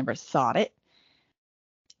divorce, never thought it.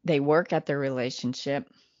 They work at their relationship.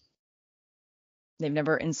 They've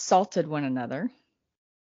never insulted one another.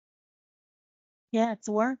 Yeah, it's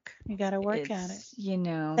work. You got to work at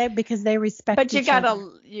it. Because they respect each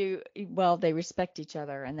other. But they respect each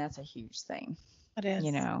other, and that's a huge thing. It is.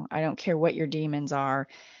 I don't care what your demons are.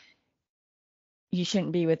 You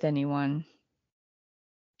shouldn't be with anyone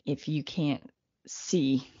if you can't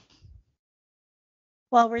see.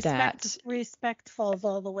 Well, respect falls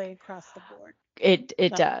all the way across the board.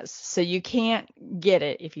 It does. So you can't get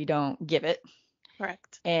it if you don't give it.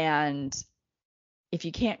 Correct. And if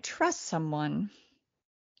you can't trust someone,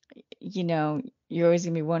 you're always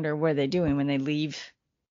going to be wondering what are they doing when they leave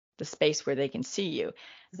the space where they can see you.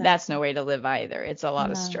 Exactly. That's no way to live either. It's a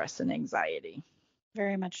lot of stress and anxiety.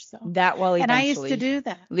 Very much so. That will eventually and I used to do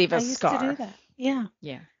that. Leave a scar. I used to do that. Yeah.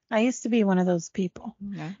 Yeah. I used to be one of those people.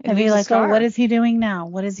 Yeah. And be like, oh, what is he doing now?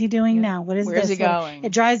 What is he doing now? What is Where's this? he going?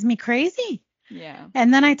 It drives me crazy. Yeah.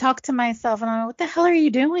 And then I talk to myself and I'm like, what the hell are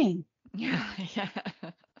you doing? Yeah.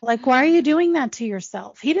 Like, why are you doing that to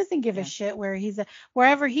yourself? He doesn't give a shit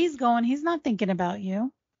wherever he's going. He's not thinking about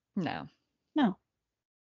you. No. No.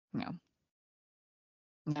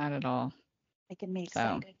 Not at all. Making me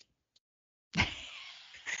excited.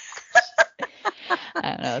 I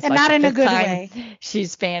don't know. It's and like not in a good way.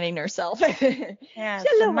 She's fanning herself. Yeah,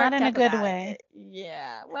 not in a good way.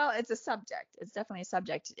 Yeah. Well, it's a subject. It's definitely a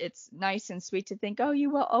subject. It's nice and sweet to think, oh, you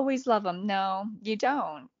will always love him. No, you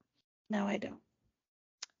don't. No, I don't.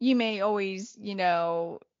 You may always,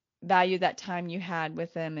 value that time you had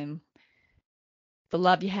with them and the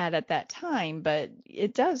love you had at that time, but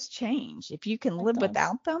it does change. If you can live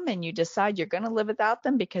without them and you decide you're going to live without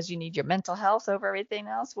them because you need your mental health over everything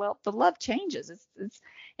else, well, the love changes. It's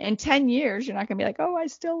in 10 years, you're not going to be like, oh, I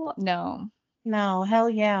still love. No, hell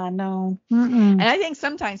yeah, no. And I think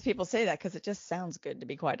sometimes people say that because it just sounds good, to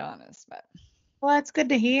be quite honest. But well, it's good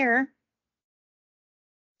to hear.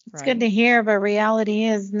 It's good to hear, but reality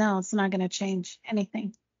is, no, it's not going to change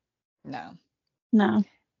anything. No.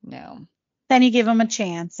 Then you give them a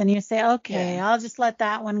chance and you say, okay, I'll just let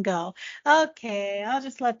that one go. Okay, I'll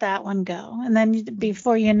just let that one go. And then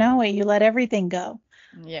before you know it, you let everything go.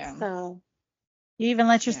 Yeah. So you even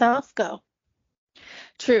let yourself go.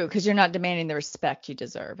 True, because you're not demanding the respect you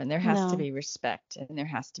deserve, and there has to No, be respect and there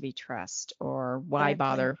has to be trust, or why exactly.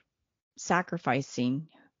 bother sacrificing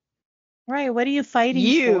Right. What are you fighting for?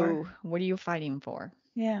 you? What are you fighting for?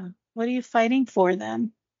 Yeah. What are you fighting for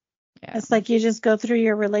then? Yeah, It's like you just go through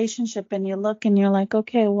your relationship and you look and you're like,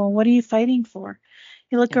 okay, well, what are you fighting for?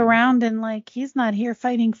 You look yeah. around and like, he's not here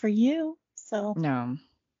fighting for you. So, No.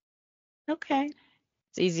 okay.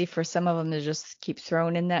 It's easy for some of them to just keep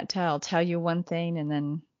throwing in that towel, tell you one thing and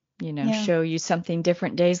then, Yeah. show you something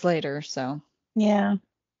different days later. So, Yeah.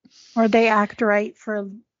 Or they act right for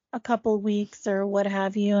a couple weeks or what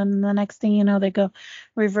have you. And the next thing you know, they go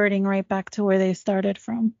reverting right back to where they started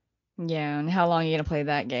from. yeah. And how long are you going to play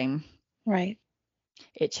that game? Right.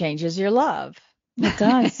 It changes your love. It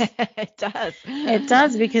does. It does. It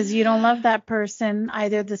does because you don't love that person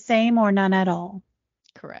either the same or none at all.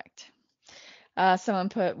 Correct. Someone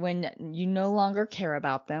put when you no longer care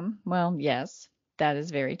about them. Well, yes, that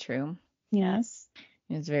is very true. Yes.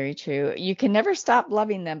 It's very true. You can never stop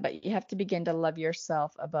loving them, but you have to begin to love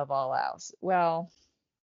yourself above all else. Well,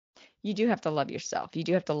 you do have to love yourself. You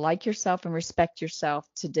do have to like yourself and respect yourself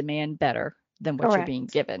to demand better than what you're being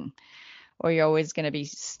Correct. given, or you're always going to be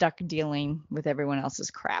stuck dealing with everyone else's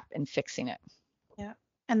crap and fixing it. Yeah.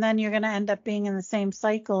 And then you're going to end up being in the same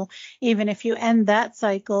cycle, even if you end that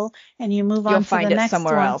cycle and you move You'll on to the find it next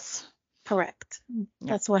somewhere one. else. Correct. Yeah.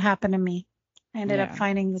 That's what happened to me. I ended up Yeah.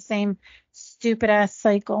 finding the same stupid ass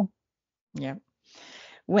cycle Yeah.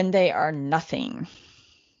 When they are nothing.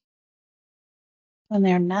 when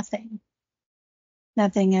they're nothing.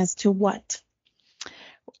 Nothing as to what?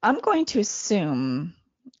 I'm going to assume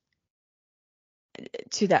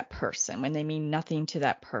to that person when they mean nothing to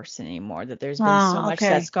that person anymore, that there's been so Ah, much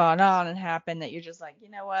that's okay. gone on and happened that you're just like, you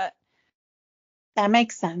know what? That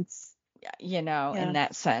makes sense. In Yeah.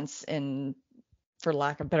 that sense, and for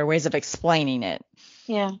lack of better ways of explaining it,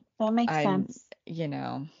 Yeah. That makes I'm, sense.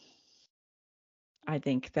 I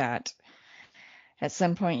think that at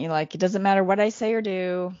some point you're like, it doesn't matter what I say or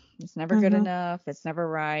do. It's never good Mm-hmm. enough. It's never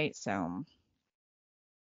right. So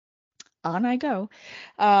on I go.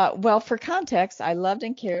 Well, for context, I loved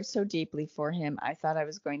and cared so deeply for him. I thought I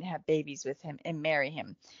was going to have babies with him and marry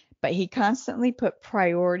him. But he constantly put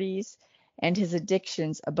priorities and his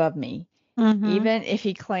addictions above me, Mm-hmm. even if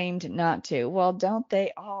he claimed not to. Well, don't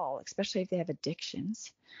they all, especially if they have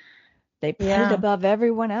addictions? They put it Yeah. above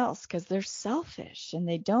everyone else because they're selfish and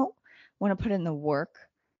they don't want to put in the work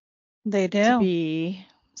They to do. be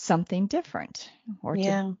something different or to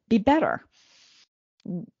Yeah. be better.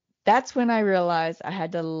 That's when I realized I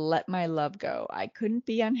had to let my love go. I couldn't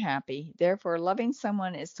be unhappy. Therefore, loving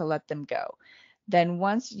someone is to let them go. Then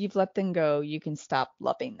once you've let them go, you can stop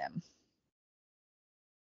loving them.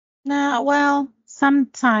 Nah, well,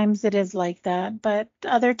 sometimes it is like that, but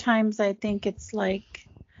other times I think it's like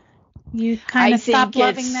you kind I of stop think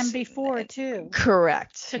loving them it's before too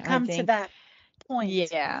correct. to I come to think, that point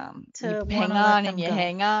yeah, you to want hang to let on and them you go.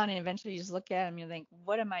 hang on, and eventually you just look at them and you think,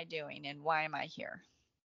 what am I doing and why am I here?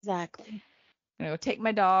 Exactly. Take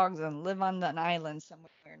my dogs and live on an island somewhere,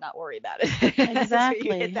 not worry about it. So you hit Exactly.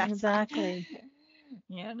 that time. Exactly.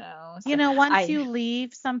 So Once I, you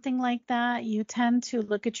leave something like that, you tend to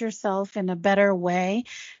look at yourself in a better way,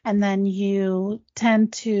 and then you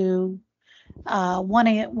tend to want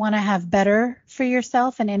to have better for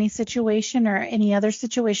yourself in any situation or any other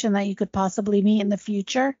situation that you could possibly meet in the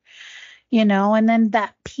future, and then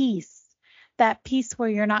that peace where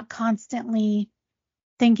you're not constantly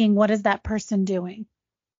thinking, what is that person doing?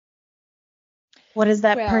 What is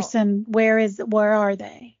that well, person? Where are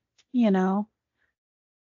they? You know,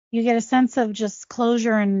 you get a sense of just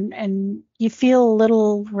closure and you feel a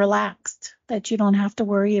little relaxed that you don't have to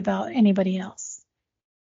worry about anybody else.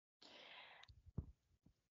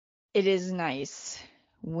 it is nice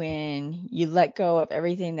when you let go of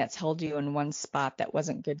everything that's held you in one spot that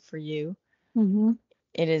wasn't good for you. Hmm.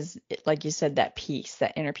 Like you said, that peace,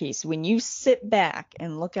 that inner peace. When you sit back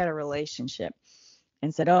and look at a relationship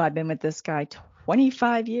and said, oh, I've been with this guy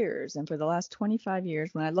 25 years. And for the last 25 years,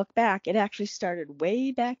 when I look back, it actually started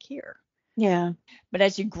way back here. Yeah. But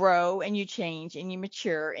as you grow and you change and you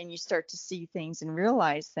mature and you start to see things and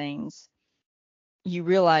realize things, you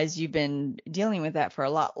realize you've been dealing with that for a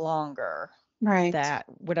lot longer, Right. that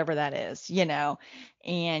whatever that is,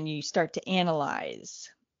 and you start to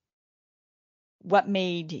analyze what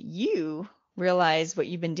made you realize what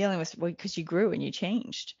you've been dealing with because you grew and you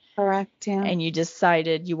changed Correct. Yeah. and you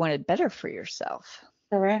decided you wanted better for yourself.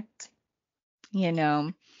 Correct. You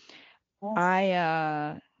know, Yes.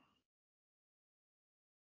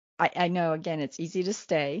 I know again it's easy to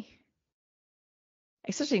stay,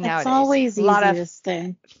 especially It's nowadays. always A lot easy of to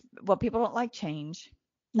stay. Well, people don't like change.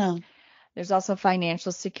 No. There's also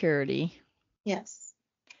financial security, Yes.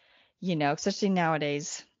 especially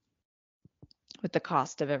nowadays with the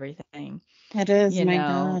cost of everything, It is. My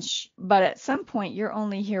gosh. but at some point you're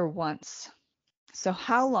only here once. So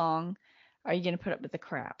how long are you going to put up with the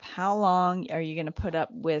crap? How long are you going to put up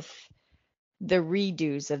with the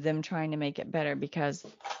redos of them trying to make it better because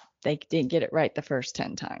they didn't get it right the first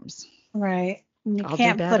 10 times? Right. You I'll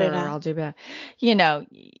do can't put it better. up. I'll do better. You know,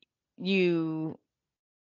 you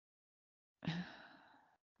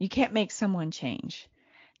you can't make someone change.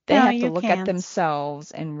 They No, have to you look at can't.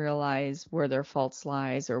 themselves and realize where their faults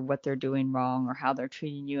lies or what they're doing wrong or how they're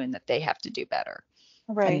treating you and that they have to do better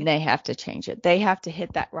and Right. they have to change it. They have to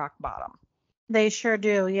hit that rock bottom. They sure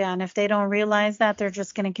do. Yeah. And if they don't realize that, they're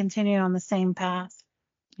just going to continue on the same path.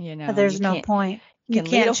 But You there's no point. you You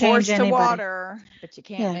can lead can't a change horse to anybody. water, but you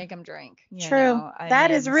can't Yeah. make them drink, True. I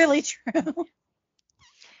That is mean, really true.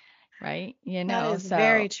 right? That is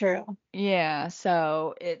very So true. yeah,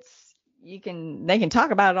 they can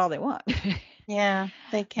talk about it all they want. Yeah,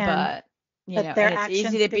 they can. But, But and their it's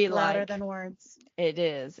easy actions to be speak louder like, than words. it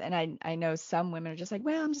is. And I know some women are just like,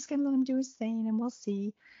 well, I'm just going to let him do his thing and we'll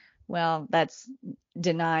see. Well, that's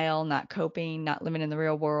denial, not coping, not living in the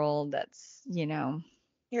real world.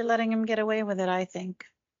 You're letting them get away with it, I think.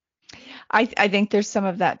 I think there's some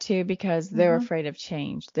of that too because they're Hmm. afraid of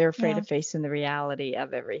change. They're afraid Yeah. of facing the reality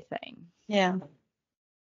of everything, Yeah.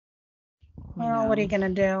 you Well, what are you know. going to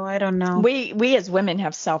do? I don't know. We as women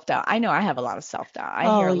have self-doubt. I know I have a lot of self-doubt. I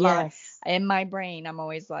hear Oh, a lot yes. in my brain. I'm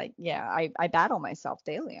always like, yeah, I battle myself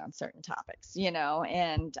daily on certain topics,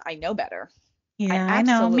 and I know better. I Yeah, I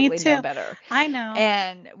know. Me absolutely know too. better. I know.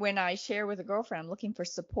 And when I share with a girlfriend, I'm looking for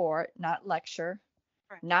support, not lecture,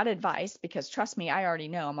 Right. not advice, because trust me, I already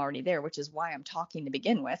know I'm already there, which is why I'm talking to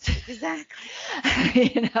begin with. Exactly.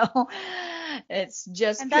 you know, it's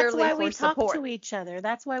just And that's purely why for we talk support. to each other.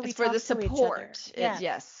 That's why we It's for the talk to each other. support. Yes.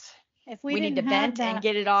 Yes. If we We need to didn't have vent and that,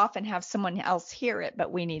 get it off and have someone else hear it,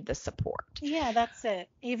 but we need the support. yeah, that's it.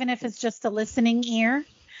 Even if it's It's just a listening ear,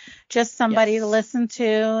 just somebody to yes. listen to,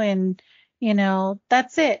 and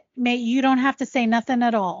that's it. You don't have to say nothing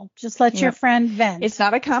at all. Just let your Yep. friend It's vent.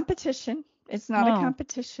 not a competition. It's not a No,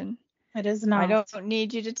 competition. it is I not. don't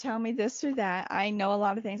need you to tell me this or that. I know a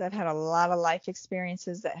lot of things. I've had a lot of life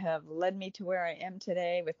experiences that have led me to where I am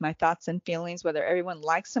today with my thoughts and feelings, whether everyone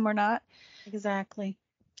likes them or not. Exactly.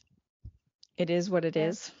 It is what it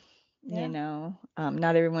Yes. is. Yeah.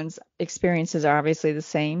 Not everyone's experiences are obviously the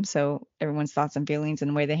same. So everyone's thoughts and feelings and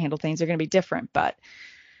the way they handle things are going to be different. But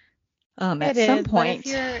It at some is, but if point,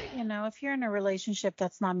 you're in a relationship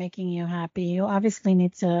that's not making you happy, you obviously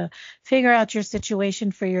need to figure out your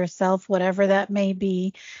situation for yourself, whatever that may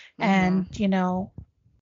be, mhm, and,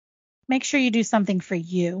 make sure you do something for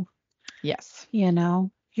you, yes,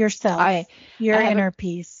 yourself, I I your have a inner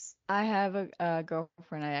peace. I have a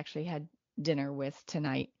girlfriend I actually had dinner with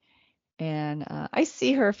tonight. And I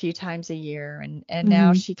see her a few times a year, and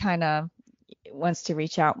now Hmm. she kind of wants to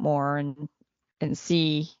reach out more and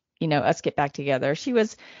see, us get back together. She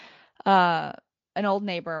was uh, an old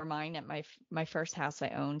neighbor of mine at my first house I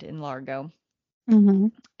owned in Largo, Hmm.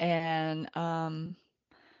 and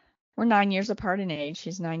we're 9 years apart in age.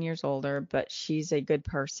 She's 9 years older, but she's a good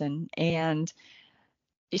person, and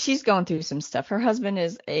she's going through some stuff. Her husband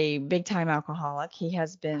is a big time alcoholic. He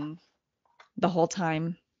has been the whole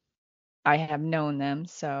time I have known them,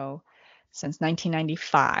 so since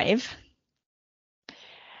 1995.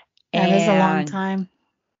 That is a long And time.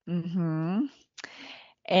 mhm.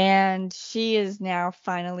 And she is now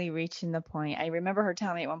finally reaching the point. I remember her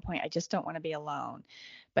telling me at one point, I just don't want to be alone.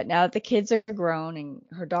 But now that the kids are grown and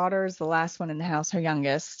her daughter is the last one in the house, her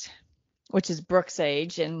youngest, which is Brooke's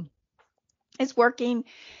age, and is working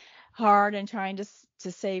hard and trying to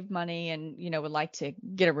save money and would like to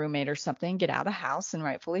get a roommate or something, get out of the house, and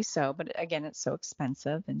rightfully so, but again it's so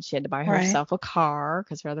expensive, and she had to buy Right. herself a car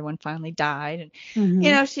because her other one finally died, and Hmm.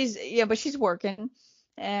 but she's working,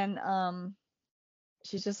 and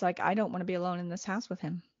she's just like, I don't want to be alone in this house with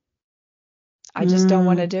him. I just don't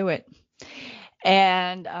want to Mm. do it.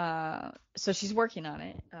 And so she's working on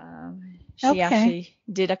it. She Okay. actually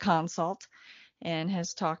did a consult and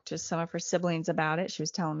has talked to some of her siblings about it. She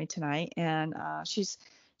was telling me tonight, and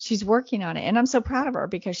she's working on it, and I'm so proud of her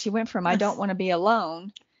because she went from I don't Yes. want to be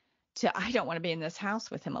alone to I don't want to be in this house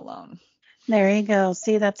with him alone. There you go.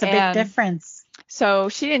 See, that's a big And difference. so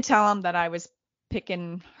she didn't tell him that I was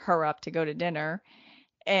picking her up to go to dinner.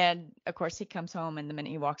 And of course, he comes home, and the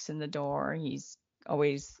minute he walks in the door, he's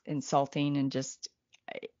always insulting and just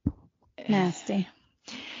Nasty.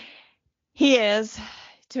 he is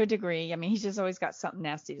to a degree. I mean, he's just always got something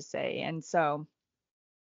nasty to say. And so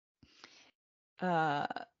uh,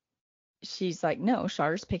 she's like, no,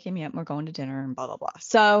 Char's picking me up. We're going to dinner and blah, blah, blah.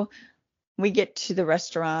 So we get to the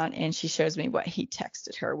restaurant and she shows me what he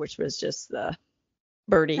texted her, which was just the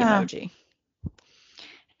birdie Ah, emoji.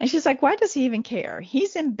 And she's like, why does he even care?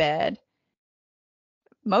 He's in bed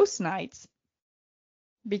most nights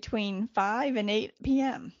between 5 and 8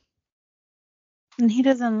 p.m. and he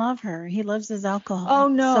doesn't love her. He loves his Oh alcohol.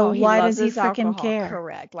 So no, he why loves does he his freaking alcohol. care?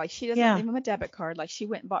 Correct. Like she doesn't Yeah, leave him a debit card. Like she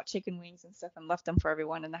went and bought chicken wings and stuff and left them for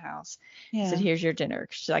everyone in the house. I said, yeah, here's your dinner.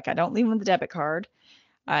 She's like, I don't leave him with a debit card.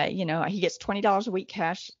 He gets $20 a week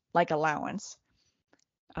cash like allowance.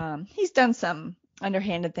 He's done some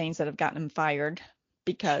underhanded things that have gotten him fired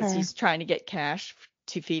because sure. he's trying to get cash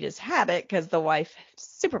to feed his habit because the wife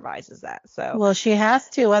supervises that. So Well, she has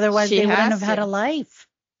to, otherwise she they wouldn't have has had a to. life.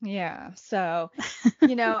 Yeah. So,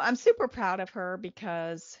 I'm super proud of her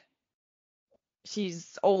because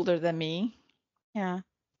she's older than me. Yeah.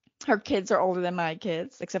 Her kids are older than my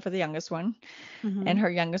kids, except for the youngest one. Mm-hmm. And her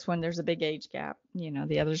youngest one, there's a big age gap.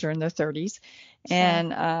 The others are in their 30s. Sure.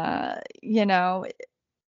 And,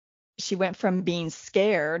 she went from being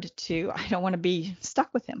scared to, I don't want to be stuck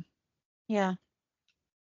with him. Yeah.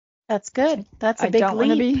 That's good. That's a I big don't want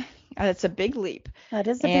to leap. be, it's a big leap. That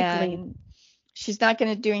is a big leap. And she's not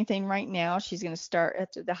going to do anything right now. She's going to start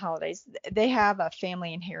after the holidays. They have a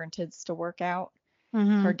family inheritance to work out.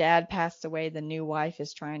 Mm-hmm. Her dad passed away. The new wife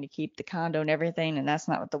is trying to keep the condo and everything, and that's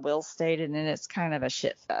not what the will stated. And it's kind of a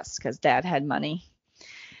shit fest because dad had money.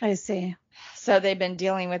 I see. So they've been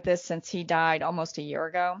dealing with this since he died almost a year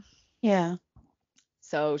ago. Yeah.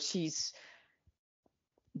 So she's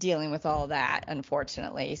dealing with all that,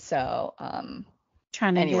 unfortunately. So,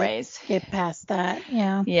 Trying to anyways, get past that.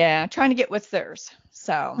 Yeah. yeah, trying to get what's theirs.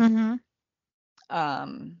 So, Mm-hmm.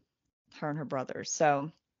 her and her brothers.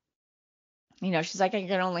 So, she's like, I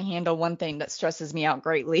can only handle one thing that stresses me out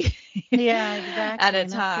greatly Yeah, at a exactly.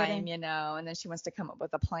 No time, kidding. and then she wants to come up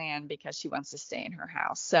with a plan because she wants to stay in her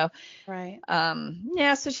house. So, Right.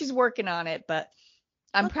 yeah, so she's working on it, but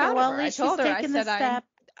I'm Okay, proud of well, at her. I least she's told her, I taking the said, step.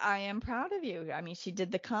 I am proud of you. I mean, she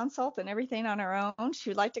did the consult and everything on her own. She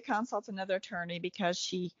would like to consult another attorney because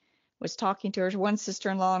she was talking to her one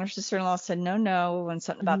sister-in-law, and her sister-in-law said no, and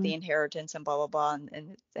something about Mm-hmm. the inheritance and blah blah blah,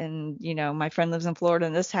 and my friend lives in Florida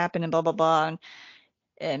and this happened and blah blah blah,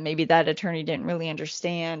 and maybe that attorney didn't really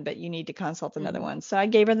understand, but you need to consult another one. So I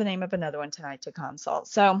gave her the name of another one tonight to consult.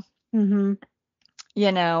 So, Mm-hmm.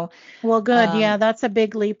 you know, Well, good. Yeah, um, that's a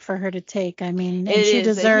big leap for her to take. I mean, it and she is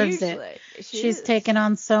a deserves huge it. leap. She She's is. taken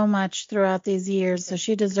on so much throughout these years, so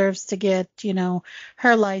she deserves to get,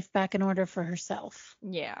 her life back in order for herself.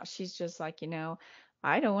 Yeah, she's just like,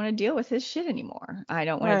 I don't want to deal with his shit anymore. I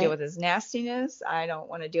don't want to deal Right. with his nastiness. I don't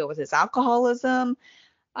want to deal with his alcoholism.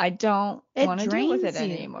 I don't It want to deal with it drains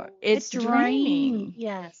you. anymore. It It's drains. draining.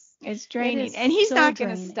 Yes. It's It draining. is And he's so not going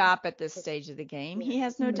to draining. stop at this stage of the game. He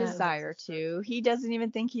has no No. desire to. He doesn't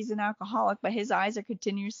even think he's an alcoholic, but his eyes are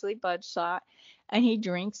continuously bloodshot. And he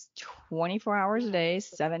drinks 24 hours a day,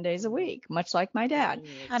 7 days a week, much like my dad.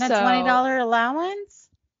 On a So, $20 allowance?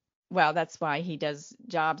 well, that's why he does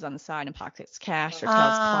jobs on the side and pockets cash or tells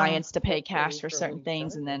Ah, clients to pay cash for certain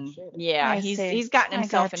things. And then, yeah, I he's see. gotten I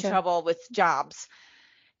himself in gotcha. trouble with jobs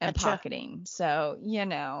and Gotcha. pocketing. So,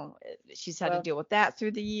 she's had to deal with that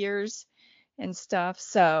through the years and stuff.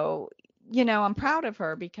 So, I'm proud of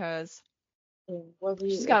her because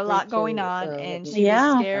she's got a lot going on and she was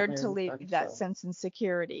Yeah, scared to leave that sense of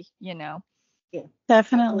security.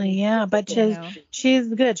 definitely. Yeah, but You know. she's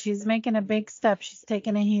good. She's making a big step. She's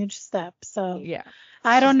taking a huge step. So Yeah.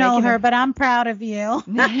 I She's don't know making her, a but I'm proud of you.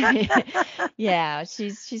 yeah,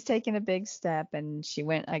 she's taken a big step and she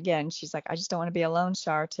went again. She's like, I just don't want to be alone,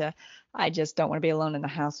 I just don't want to be alone in the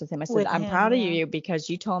house with him. I said, With I'm him, proud of yeah. you because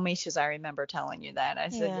you told me. She's, I remember telling you that. I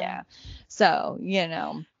said, Yeah. yeah. So,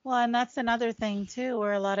 Well, and that's another thing too,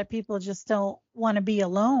 where a lot of people just don't want to be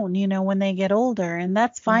alone, when they get older. And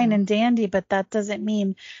that's fine mhm. and dandy, but that doesn't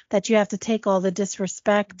mean that you have to take all the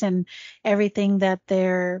disrespect and everything that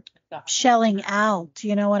they're shelling out.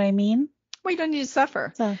 You know what I mean? Well, you don't need to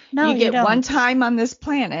suffer. So, no, You you get one don't. time on this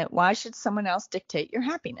planet. Why should someone else dictate your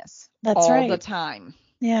happiness That's all the right. time?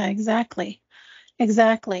 Yeah, exactly.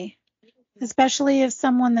 Exactly. Especially if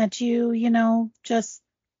someone that just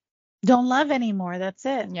don't love anymore. That's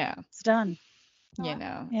it. Yeah, It's done.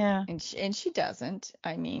 Yeah. and she doesn't.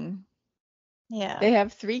 I mean, Yeah. they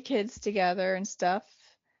have 3 kids together and stuff.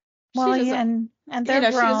 She Well, yeah, doesn't, and they're she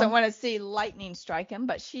doesn't grown. want to see lightning strike him,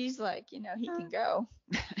 but she's like, he Uh, can go.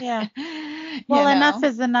 Yeah. you Well, enough know.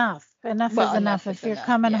 is enough. Enough is Well, enough. enough is If you're enough.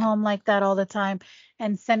 coming Yeah. home like that all the time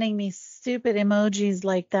and sending me stupid emojis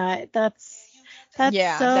like that, That's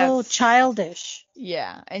Yeah, so childish.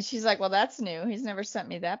 yeah. And she's like, well, that's new. He's never sent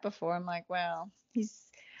me that before. I'm like, well,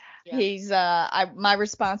 my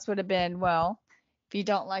response would have been, well, if you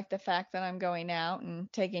don't like the fact that I'm going out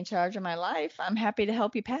and taking charge of my life, I'm happy to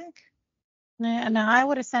help you pack. Yeah, no, I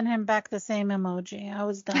would have sent him back the same emoji. I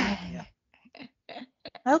was done with you.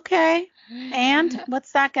 Okay. And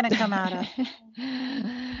what's that going to come out of?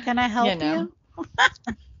 Can I help you?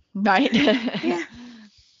 Right. Yeah.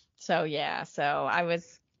 So yeah, so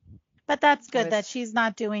But that's good that she's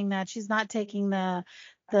not doing that. She's not taking the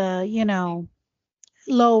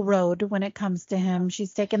low road when it comes to him.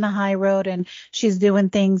 She's taking the high road and she's doing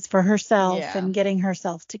things for herself and getting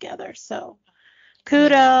herself together. So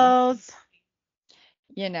kudos.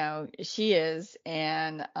 She is,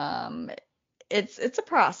 and it's a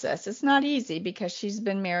process. It's not easy because she's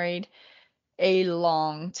been married a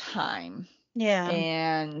long time. Yeah.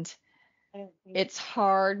 And it's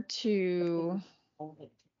hard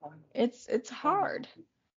it's hard.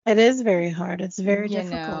 It is very hard. It's very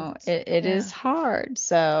difficult. It is hard.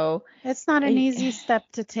 So it's not an easy step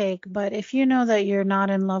to take, but if you know that you're not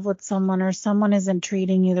in love with someone or someone isn't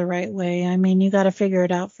treating you the right way, I mean, you got to figure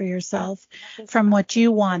it out for yourself from what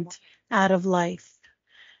you want out of life.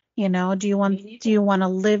 Do you want to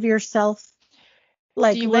live yourself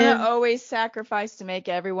do you want to always sacrifice to make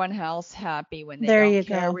everyone else happy when they don't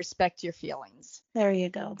care, respect your feelings? There you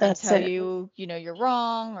go. That's tell you, you're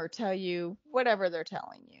wrong, or tell you whatever they're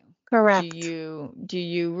telling you. Correct. Do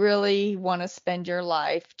you really want to spend your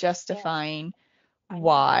life justifying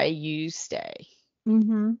why you stay?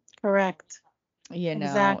 Correct.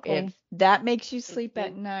 Exactly. If that makes you sleep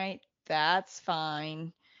at night, that's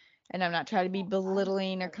fine. And I'm not trying to be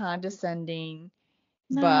belittling or condescending.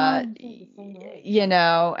 No. But,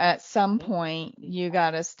 at some point, you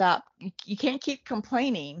got to stop. You can't keep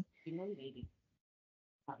complaining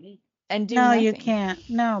and do nothing. You can't.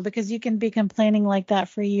 No, because you can be complaining like that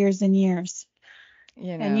for years and years.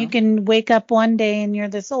 And you can wake up one day and you're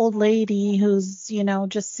this old lady who's,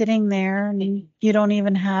 just sitting there and you don't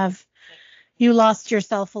even you lost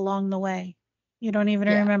yourself along the way. You don't even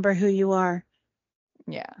remember who you are.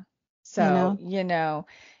 Yeah. So,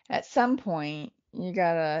 at some point, you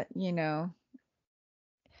gotta,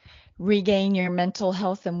 regain your mental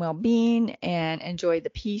health and well-being and enjoy the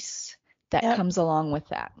peace that comes along with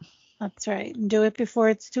that. That's right. Do it before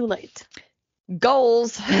it's too late.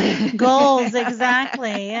 Goals. Goals,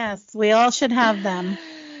 exactly. Yes, we all should have them,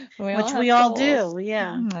 which we all do.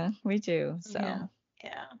 Yeah, we do. So.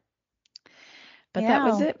 Yeah. But that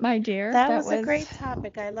was it, my dear. That was a great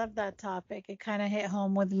topic. I love that topic. It kind of hit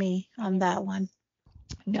home with me on that one.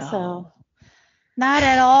 No. So, not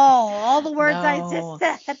at all. All the words I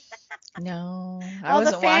just said. No. I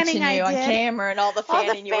wasn't watching you on camera and all the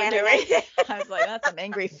fanning you were doing. I was like, that's some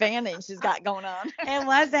angry fanning she's got going on. It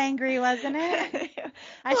was angry, wasn't it?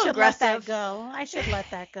 I should let that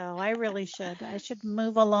go. I really should. I should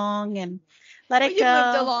move along and let it go. You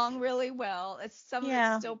moved along really well. Some of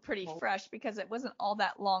it's still pretty fresh because it wasn't all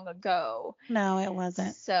that long ago. No, it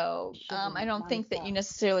wasn't. So I don't think that you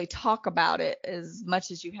necessarily talk about it as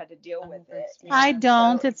much as you had to deal with it. I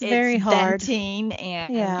don't. So it's very hard. Venting,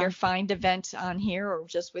 and you're fine to vent on here or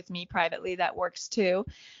just with me privately. That works too.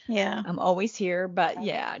 Yeah. I'm always here, but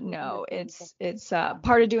it's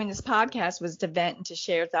part of doing this podcast was to vent and to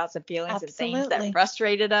share thoughts and feelings and things that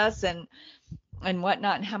frustrated us and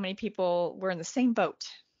whatnot, and how many people were in the same boat.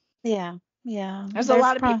 Yeah. There's a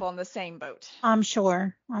lot of people in the same boat. I'm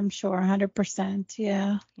sure 100%.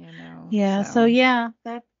 Yeah. Yeah. So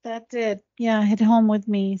that did hit home with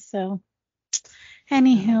me. So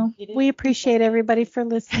anywho, we appreciate everybody for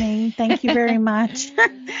listening. Thank you very much.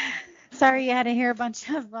 Sorry you had to hear a bunch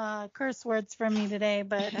of curse words from me today,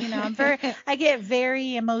 but I get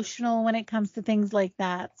very emotional when it comes to things like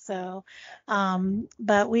that. So,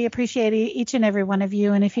 but we appreciate each and every one of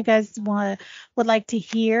you. And if you guys would like to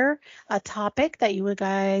hear a topic that you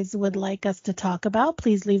guys would like us to talk about,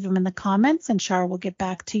 please leave them in the comments and Char will get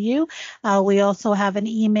back to you. We also have an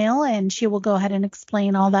email and she will go ahead and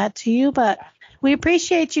explain all that to you. But we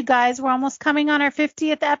appreciate you guys. We're almost coming on our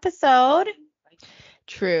 50th episode.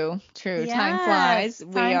 True. Yes, time flies.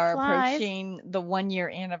 We are approaching the 1-year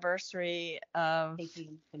anniversary of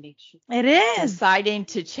it is deciding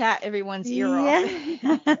to chat everyone's ear off.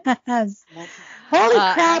 Yes. Holy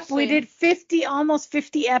crap, actually, we did almost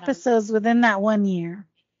 50 episodes within that 1 year.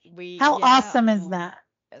 How awesome is that?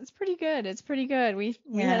 It's pretty good. We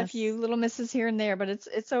had a few little misses here and there, but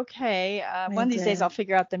it's okay. One of these days I'll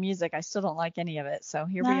figure out the music. I still don't like any of it, so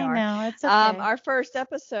here we are. No, it's okay. Our first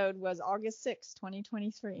episode was August 6th,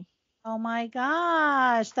 2023. Oh my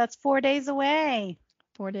gosh, that's 4 days away.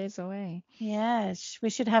 4 days away. Yes,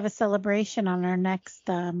 we should have a celebration on our next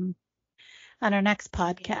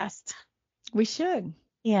podcast. We should.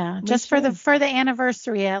 Yeah, We just should. for the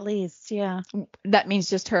anniversary at least. Yeah. That means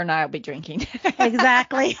just her and I will be drinking.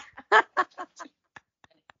 Exactly.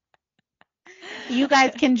 You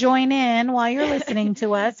guys can join in while you're listening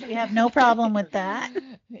to us. We have no problem with that.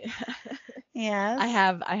 Yes. I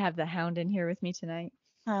have the hound in here with me tonight.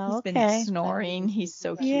 Oh, He's okay. been snoring. He's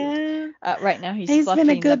so cute. Yeah. Right now he's He's fluffing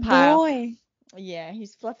been a good the pile. boy. Yeah,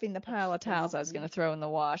 he's fluffing the pile of towels I was going to throw in the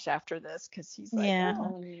wash after this because he's like, Yeah.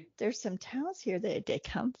 oh, there's some towels here that are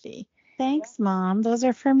comfy. Thanks, Mom. Those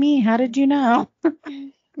are for me. How did you know?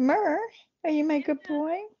 Mur, are you my good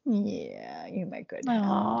boy? Yeah, you're my good hound.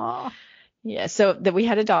 Aw. Yeah, so we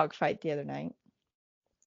had a dog fight the other night,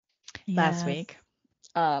 last Yes. week.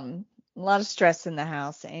 A lot of stress in the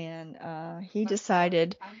house, and he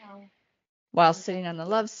decided while sitting on the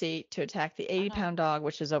love seat to attack the 80-pound dog,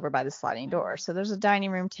 which is over by the sliding door. So there's a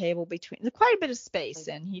dining room table between, there's quite a bit of space,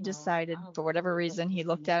 and he decided, for whatever reason, he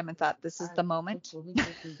looked at him and thought, this is the moment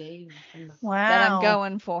Wow. that I'm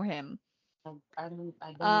going for him.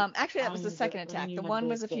 Actually, that was the second attack. The one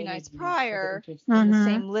was a few nights prior in the Mhm.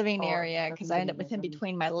 same living area because I ended up with him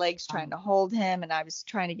between my legs trying to hold him, and I was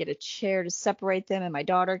trying to get a chair to separate them, and my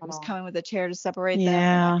daughter was coming with a chair to separate them.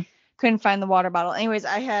 Yeah. And I couldn't find the water bottle. Anyways,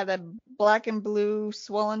 I had a black and blue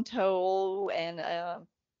swollen toe and a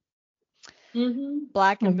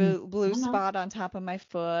black and blue spot on top of my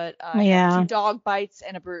foot. I Yeah. had 2 dog bites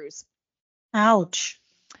and a bruise. Ouch.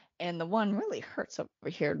 And the one really hurts over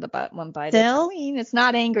here, the one bite. Still? It's clean. It's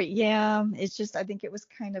not angry. Yeah. It's just, I think it was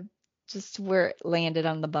kind of just where it landed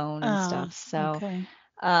on the bone and stuff. So, Okay.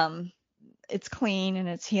 it's clean and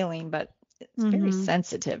it's healing, but it's Mhm. very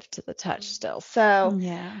sensitive to the touch still. So,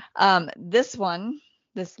 Yeah. this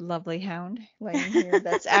lovely hound laying here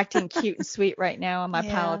that's acting cute and sweet right now on my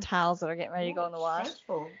pile of towels that are getting ready to go in the wash,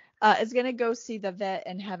 is going to go see the vet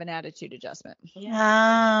and have an attitude adjustment.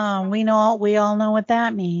 Ah, we all know what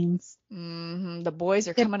that means. The boys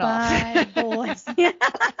are coming Goodbye, off. boys.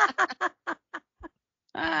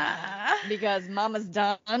 Because Mama's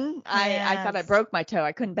done. I thought I Yes. broke my toe.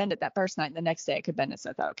 I couldn't bend it that first night. The next day I could bend it.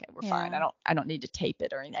 So I thought, okay, we're fine. Yeah. I don't need to tape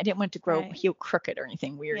it or anything. I didn't want it to heal crooked or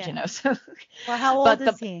anything weird, Yeah. you know. So Well, how old But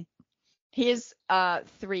is he? he is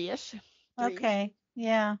 3-ish. Okay.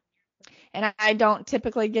 Yeah. And I don't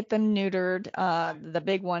typically get them neutered. The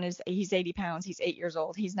big one he's 80 pounds. He's 8 years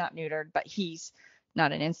old. He's not neutered, but he's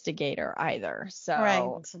not an instigator either. So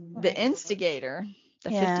Right. the instigator, the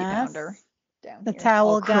 50-pounder down The here, towel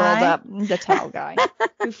all curled guy. up, the towel guy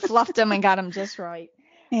who fluffed him and got him just right.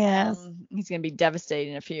 Yes. He's gonna be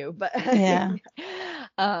devastated in a few, but Yeah.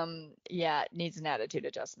 it needs an attitude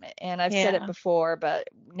adjustment. And I've said it before, but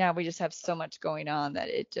now we just have so much going on that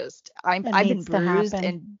I've been needs to bruised happen.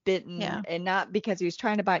 and bitten, Yeah. and not because he was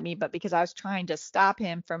trying to bite me, but because I was trying to stop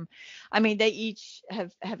him from. I mean, they each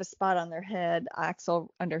have a spot on their head,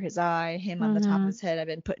 Axel under his eye, him on the top of his head. I've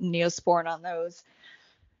been putting Neosporin on those.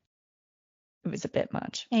 It was a bit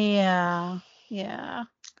much. Yeah. Yeah.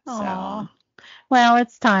 So. Aw. Well,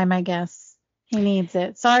 it's time, I guess. He needs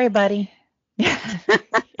it. Sorry, buddy.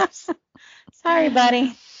 Sorry,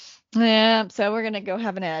 buddy. Yeah, so we're gonna go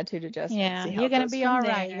have an attitude adjustment. Yeah, see how you're it gonna goes be from all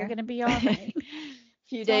right. there. You're gonna be all right. A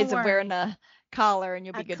few Don't days of wearing worry. a collar and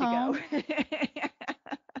you'll be A good comb? to go.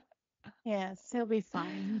 Yes, he'll be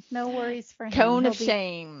fine. No worries for him. Cone He'll of be-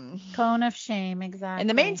 shame. Cone of shame, exactly. In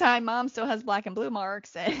the meantime, Mom still has black and blue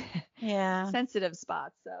marks and Yeah. sensitive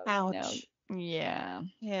spots. So Ouch. yeah,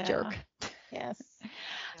 Yeah. jerk. Yes.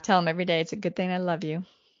 Tell him every day it's a good thing I love you.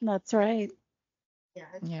 That's right.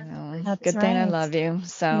 You know, That's good thing I right. love you.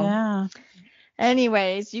 So. Yeah.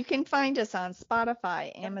 Anyways, you can find us on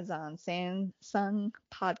Spotify, Amazon, Samsung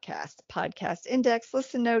Podcast Index,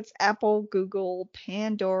 Listen Notes, Apple, Google,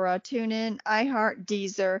 Pandora, TuneIn, iHeart,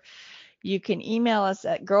 Deezer. You can email us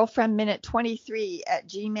at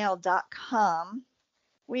girlfriendminute23@gmail.com.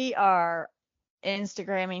 We are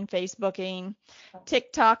Instagramming, Facebooking,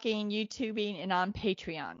 TikToking, YouTubing, and on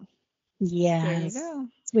Patreon. Yes. There you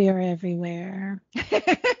We are everywhere. go.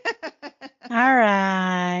 All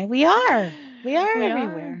right. We are. We are We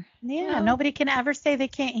everywhere. Yeah. Well- Nobody can ever say they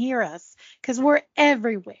can't hear us because we're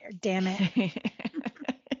everywhere. Damn it.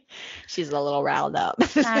 She's a little riled up.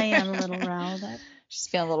 I am a little riled up. She's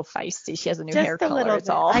feeling a little feisty. She has a new hair Just a color. little It's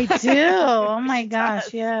bit. all. I do. Oh my She gosh,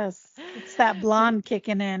 does. yes. It's that blonde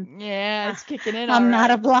kicking in. Yeah, it's kicking in all I'm not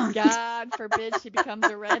right. a blonde. God forbid she becomes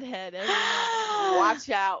a redhead. Everyone, watch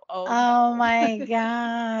out. Oh Oh no. my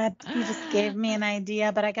God. You just gave me an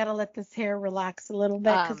idea, but I gotta let this hair relax a little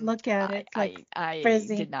bit because look at it. It's like I did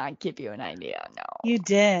frizzy. not give you an idea. You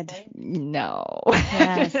did. No.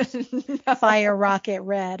 Yes. No. Fire rocket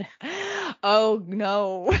red. Oh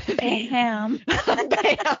no. Bam.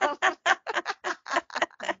 Bam.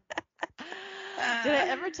 Did I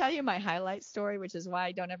ever tell you my highlight story, which is why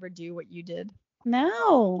I don't ever do what you did?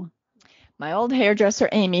 No. My old hairdresser,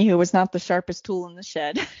 Amy, who was not the sharpest tool in the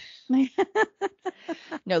shed.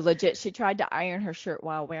 No, legit, she tried to iron her shirt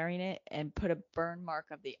while wearing it and put a burn mark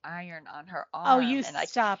of the iron on her Oh, arm. you And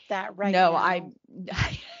stop that right no, now. I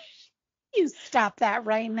You stop that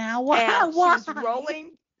right now. Why? and she Why? was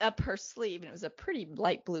rolling up her sleeve, and it was a pretty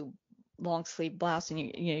light blue long sleeve blouse, and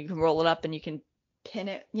you can roll it up and you can pin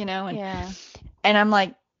it, and Yeah. and I'm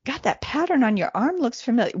like, God, that pattern on your arm looks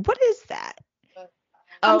familiar. What is that? I'm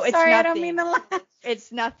Oh, it's sorry, I nothing. don't mean to laugh.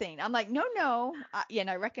 It's nothing. I'm like, no. And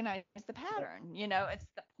I recognize the pattern. It's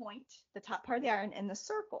the point, the top part of the iron, and the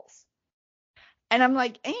circles. And I'm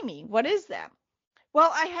like, Amy, what is that?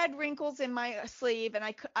 Well, I had wrinkles in my sleeve, and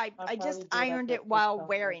I just ironed it while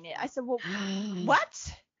wearing it. I said, well,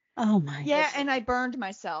 what? Oh my. Yeah, and I burned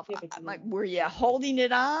myself. I'm like, were you holding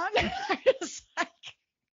it on? It's like,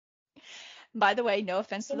 by the way, no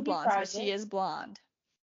offense to the blondes, but she is blonde.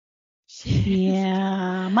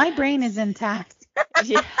 Yeah, my brain is intact.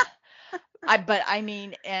 Yeah. But I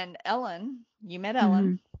mean, and Ellen, you met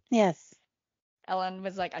Ellen. Yes. Ellen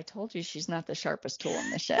was like, I told you she's not the sharpest tool in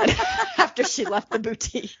the shed after she left the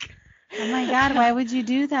boutique. Oh my God, why would you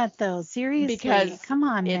do that though? Seriously, Because come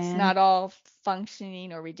on, it's man. not all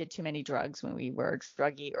functioning, or we did too many drugs when we were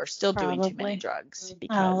druggy, or still doing too many Probably. drugs, Oh,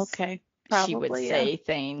 because okay. she would Probably, yeah. say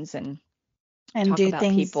things and And talk do about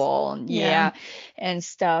things. people and Yeah. and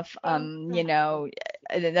stuff. And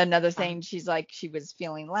another thing, she's like, she was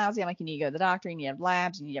feeling lousy. I'm like, you need to go to the doctor, you need to have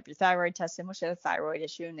labs, you need to have your thyroid tested. Well, she had a thyroid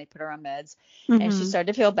issue, and they put her on meds, and she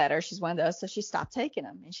started to feel better. She's one of those, so she stopped taking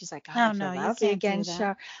them, and she's like, God, I Oh feel no, you lousy can't again. do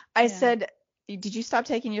that. I Yeah. said, did you stop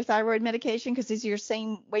taking your thyroid medication because these are your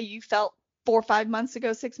same way you felt 4 or 5 months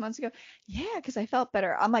ago, 6 months ago? Yeah, because I felt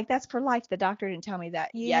better. I'm like, that's for life. The doctor didn't tell me that.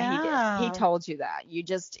 Yeah, he did. He told you that. You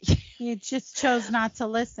just chose not to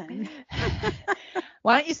listen.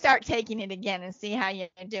 Why don't you start taking it again and see how you're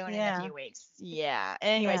doing in a Yeah. few weeks? Yeah.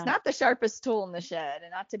 Anyways, Yeah. not the sharpest tool in the shed, and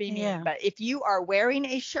not to be mean, Yeah. but if you are wearing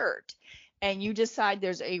a shirt and you decide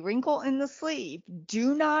there's a wrinkle in the sleeve,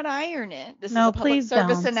 do not iron it. This is a public please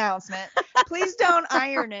service don't. announcement. Please don't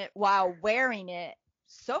iron it while wearing it,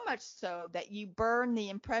 so much so that you burn the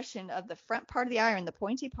impression of the front part of the iron, the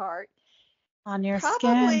pointy part, On your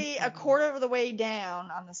probably skin. a quarter of the way down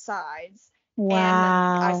on the sides. Wow.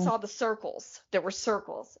 And I saw the circles. There were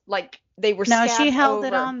circles, like they were No, scabbed she held over.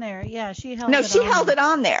 it on there. Yeah, she held No, it she on held there. it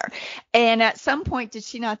on there. And at some point, did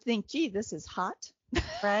she not think, gee, this is hot?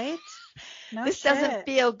 Right? No This shit. doesn't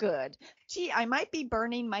feel good. Gee, I might be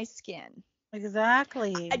burning my skin.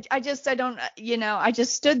 Exactly. I don't, I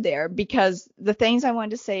just stood there because the things I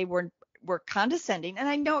wanted to say were condescending. And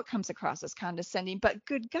I know it comes across as condescending, but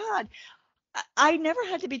good God, I never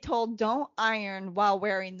had to be told don't iron while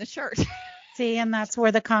wearing the shirt. See, and that's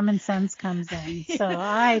where the common sense comes in. So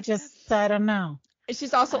I don't know.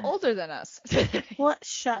 She's also older than us. What?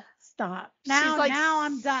 Stop. Now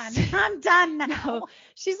I'm done. I'm done now. No,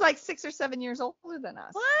 she's like 6 or 7 years older than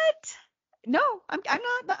us. What? No, I'm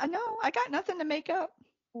not. No, I got nothing to make up.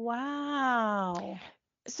 Wow.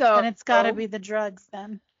 So, and it's got to be the drugs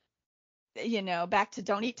then. Back to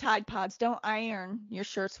don't eat Tide Pods. Don't iron your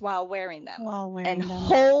shirts while wearing them. And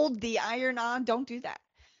hold the iron on. Don't do that.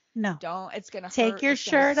 No. Don't. It's going to hurt. Take your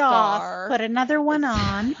shirt off. Put another one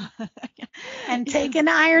on. And take an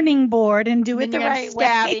ironing board and do it the right way.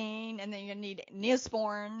 Scabbing, and then you're going to need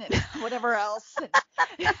Neosporin and whatever else.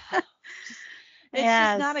 It's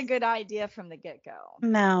just not a good idea from the get-go.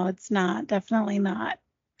 No, it's not. Definitely not.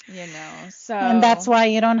 So. And that's why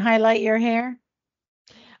you don't highlight your hair?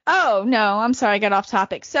 Oh, no, I'm sorry, I got off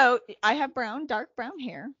topic. So I have dark brown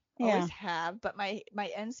hair. Yeah. Always have, but my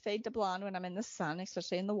ends fade to blonde when I'm in the sun,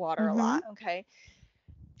 especially in the water a lot. Okay.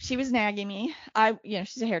 She was nagging me.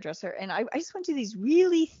 She's a hairdresser, and I just went to these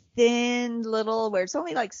really thin little, where it's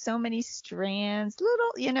only like so many strands,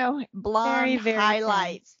 little, blonde very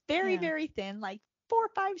highlights. Thin. Very, very thin, like 4 or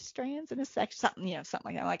 5 strands in a section, something, something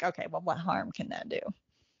like that. I'm like, okay, well, what harm can that do?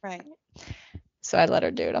 Right. So I let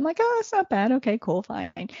her do it. I'm like, oh, it's not bad. Okay, cool,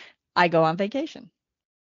 fine. I go on vacation.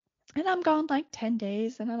 And I'm gone like 10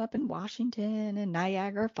 days, and I'm up in Washington and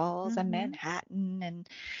Niagara Falls and Mm-hmm. Manhattan and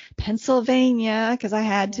Pennsylvania because I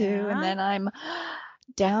had to. And Yeah. then I'm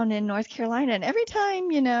down in North Carolina. And every time,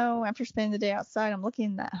 after spending the day outside, I'm looking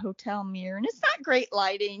in that hotel mirror and it's not great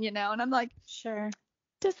lighting, and I'm like, Sure.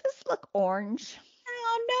 does this look orange?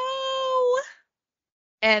 Oh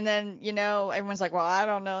And then, everyone's like, well, I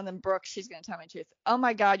don't know. And then Brooke, she's going to tell me the truth. Oh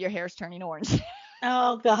my God, your hair's turning orange. no.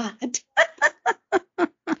 Oh God.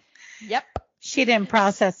 Yep. She didn't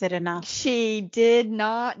process it enough. She did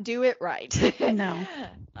not do it right. No.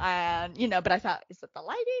 And, but I thought, is it the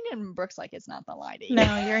lighting? And Brooke's like, it's not the lighting.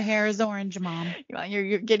 No, your hair is orange, Mom.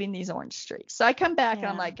 You're getting these orange streaks. So I come back and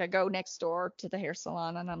I'm Yeah. like, I go next door to the hair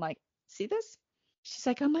salon and I'm like, see this? She's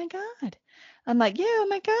like, oh my God. I'm like, yeah, oh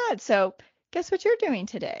my God. So guess what you're doing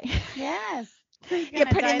today? Yes. You're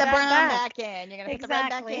putting the brown back in. You're going to put the red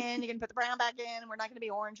back Exactly. in. You're going to put the brown back in. We're not going to be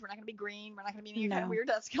orange. We're not going to be green. We're not going to be any kind of No. weird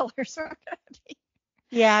dust colors. We're gonna be.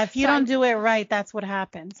 Yeah, if you So don't do it right, that's what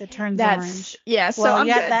happens. It turns orange. Yeah, so Well, I'm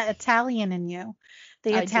you have good. that Italian in you.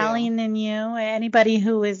 The I do. Italian in you, anybody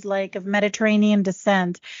who is like of Mediterranean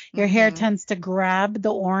descent, your hair tends to grab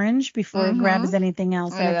the orange before it grabs anything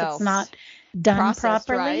else. And if it's not done processed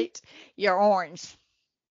properly, right, you're orange.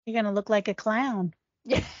 you're going to look like a clown.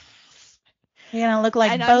 Yes. You're going to look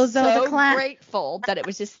like And Bozo I'm the so clown. grateful that it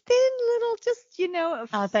was just thin little,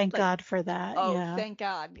 Oh, thank God for that. Oh, Yeah. thank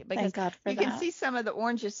God. Because Thank God for you that. can see some of the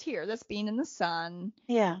oranges here. That's being in the sun.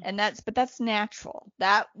 Yeah. And that's natural.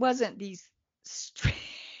 That wasn't these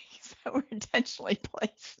streaks that were intentionally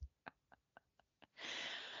placed.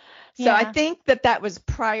 So Yeah. I think that was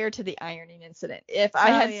prior to the ironing incident. If I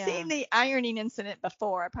had yeah. seen the ironing incident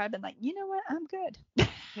before, I'd probably been like, you know what? I'm good.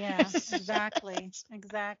 Yeah, exactly.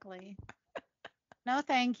 Exactly. No,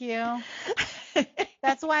 thank you.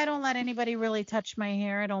 That's why I don't let anybody really touch my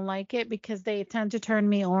hair. I don't like it because they tend to turn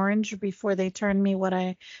me orange before they turn me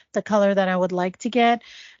the color that I would like to get.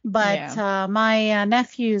 But my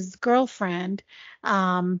nephew's girlfriend,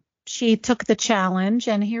 she took the challenge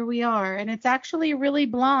and here we are. And it's actually really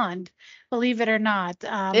blonde, believe it or not.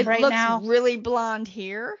 It right looks now, really blonde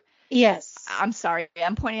here. Yes. I'm sorry.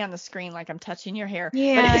 I'm pointing on the screen like I'm touching your hair.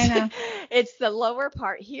 Yeah, but I know. It's the lower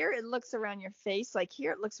part. Here it looks around your face. Like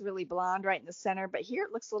here it looks really blonde right in the center, but here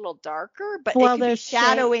it looks a little darker. But it could be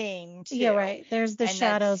shadowing too. Yeah, right. There's the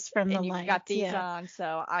shadows from the light. And you got these on,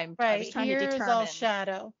 so I was trying to determine. Here's all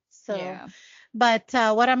shadow. So, yeah. But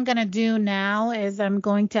what I'm going to do now is I'm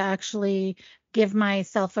going to actually give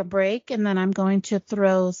myself a break and then I'm going to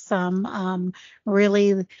throw some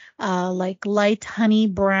really like light honey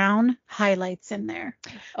brown highlights in there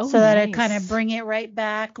so that I kind of bring it right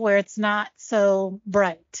back where it's not so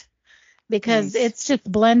bright because it just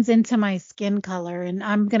blends into my skin color and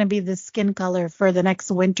I'm going to be the skin color for the next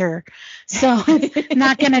winter. So it's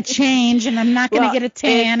not going to change and I'm not going to get a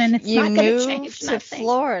tan and it's not going to change to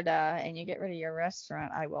Florida and you get rid of your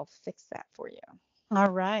restaurant, I will fix that for you. All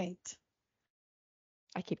right.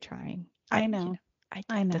 I keep trying. I know.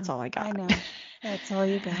 I know. That's all I got. I know. That's all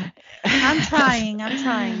you got. I'm trying.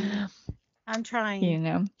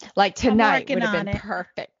 Like tonight would have been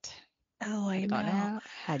perfect. Oh, I know. Gone out,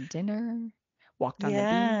 had dinner, walked on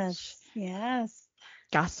the beach. Yes.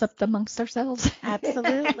 Gossiped amongst ourselves.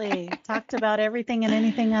 Absolutely. Talked about everything and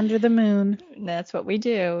anything under the moon. And that's what we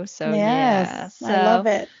do. So yes. So, I love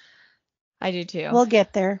it. I do too. We'll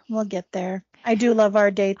get there. I do love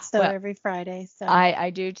our dates though every Friday. So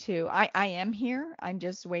I do too. I am here. I'm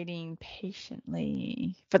just waiting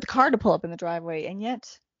patiently for the car to pull up in the driveway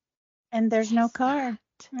and there's no car.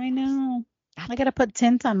 I know. I got to put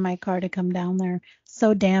tint on my car to come down there.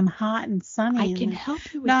 So damn hot and sunny. I can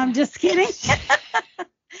help you with that. No, I'm just kidding.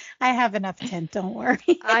 I have enough tint, don't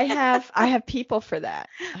worry. I have people for that.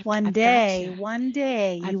 One day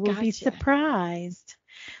you will be surprised.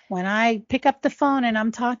 When I pick up the phone and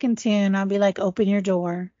I'm talking to you and I'll be like, open your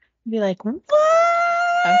door. I'll be like, what?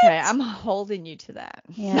 Okay, I'm holding you to that.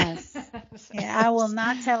 Yes. Yeah, I will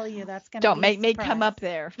not tell you. That's going to be Don't make me come up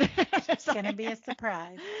there. It's going to be a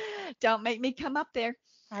surprise. Don't make me come up there.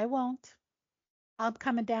 I won't. I'm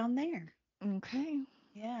coming down there. Okay.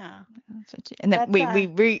 Yeah. And then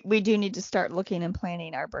we do need to start looking and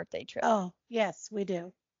planning our birthday trip. Oh, yes, we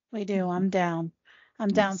do. I'm down.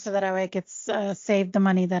 So that I could save the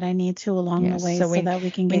money that I need to along the way so that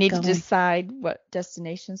we can get going. We need to decide what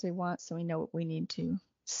destinations we want so we know what we need to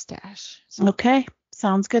stash. So. Okay.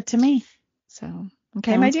 Sounds good to me. So,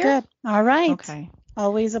 okay, my dear. Good. All right. Okay.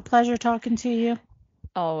 Always a pleasure talking to you.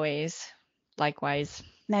 Always. Likewise.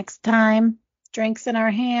 Next time, drinks in our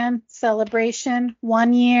hand, celebration,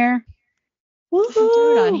 1 year. Woohoo! It doesn't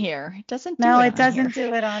do it on here. It doesn't do it on here.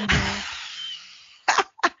 do it on here.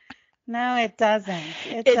 No, it doesn't.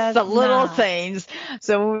 It It's does the little not. things.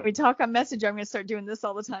 So when we talk on Messenger, I'm going to start doing this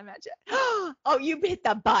all the time at you. Oh, you hit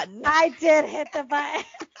the button. I did hit the button.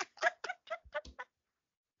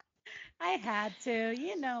 I had to.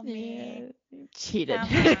 You know me. Yeah, you cheated. Come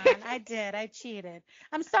on. I did. I cheated.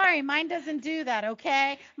 I'm sorry. Mine doesn't do that,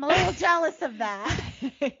 okay? I'm a little jealous of that.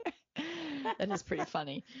 That is pretty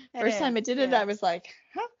funny. It First time is. I did it, Yeah. I was like,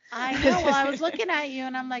 huh? I know. Well, I was looking at you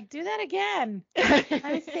and I'm like, do that again. Let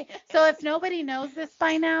me see. So if nobody knows this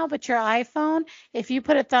by now, but your iPhone, if you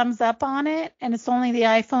put a thumbs up on it, and it's only the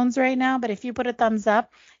iPhones right now, but if you put a thumbs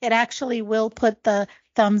up, it actually will put the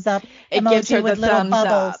thumbs up It gives her emoji the with little thumbs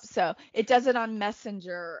bubbles up. So it does it on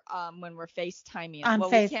Messenger when we're FaceTiming. on Well,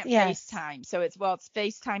 we face. can't Yes, FaceTime. So it's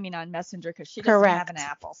FaceTiming on Messenger because she doesn't have an correct.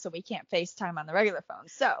 Apple. So we can't FaceTime on the regular phone.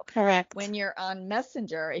 So Correct. when you're on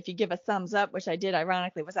Messenger, if you give a thumbs up, which I did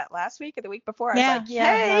ironically, was that last week or the week before? I was like,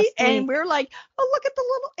 Yeah, hey, last and week. we're like, oh, look at the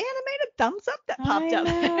little animated thumbs up that popped I up.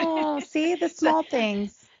 know. See the So small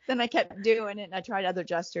things. then I kept doing it and I tried other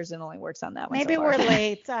gestures and it only works on that one so Maybe far. we're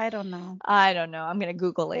late. I don't know. I don't know. I'm going to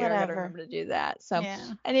Google later. I got to Whatever. remember to do that. So, Yeah.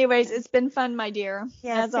 anyways, it's been fun, my dear.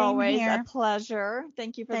 Yeah, As same always, a here. pleasure.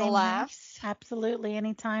 Thank you for the Same here. laughs. Absolutely.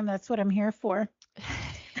 Anytime. That's what I'm here for.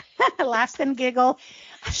 Laughs and giggles.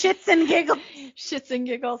 Shits and giggles. Shits and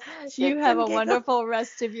giggles. Shits You have and a giggles. wonderful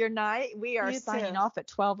rest of your night. We are You signing too. off at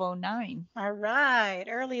 12:09. All right.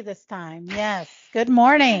 Early this time. Yes. Good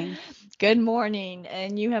morning. Good morning,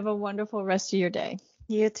 and you have a wonderful rest of your day.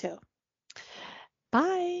 You too.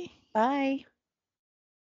 Bye. Bye.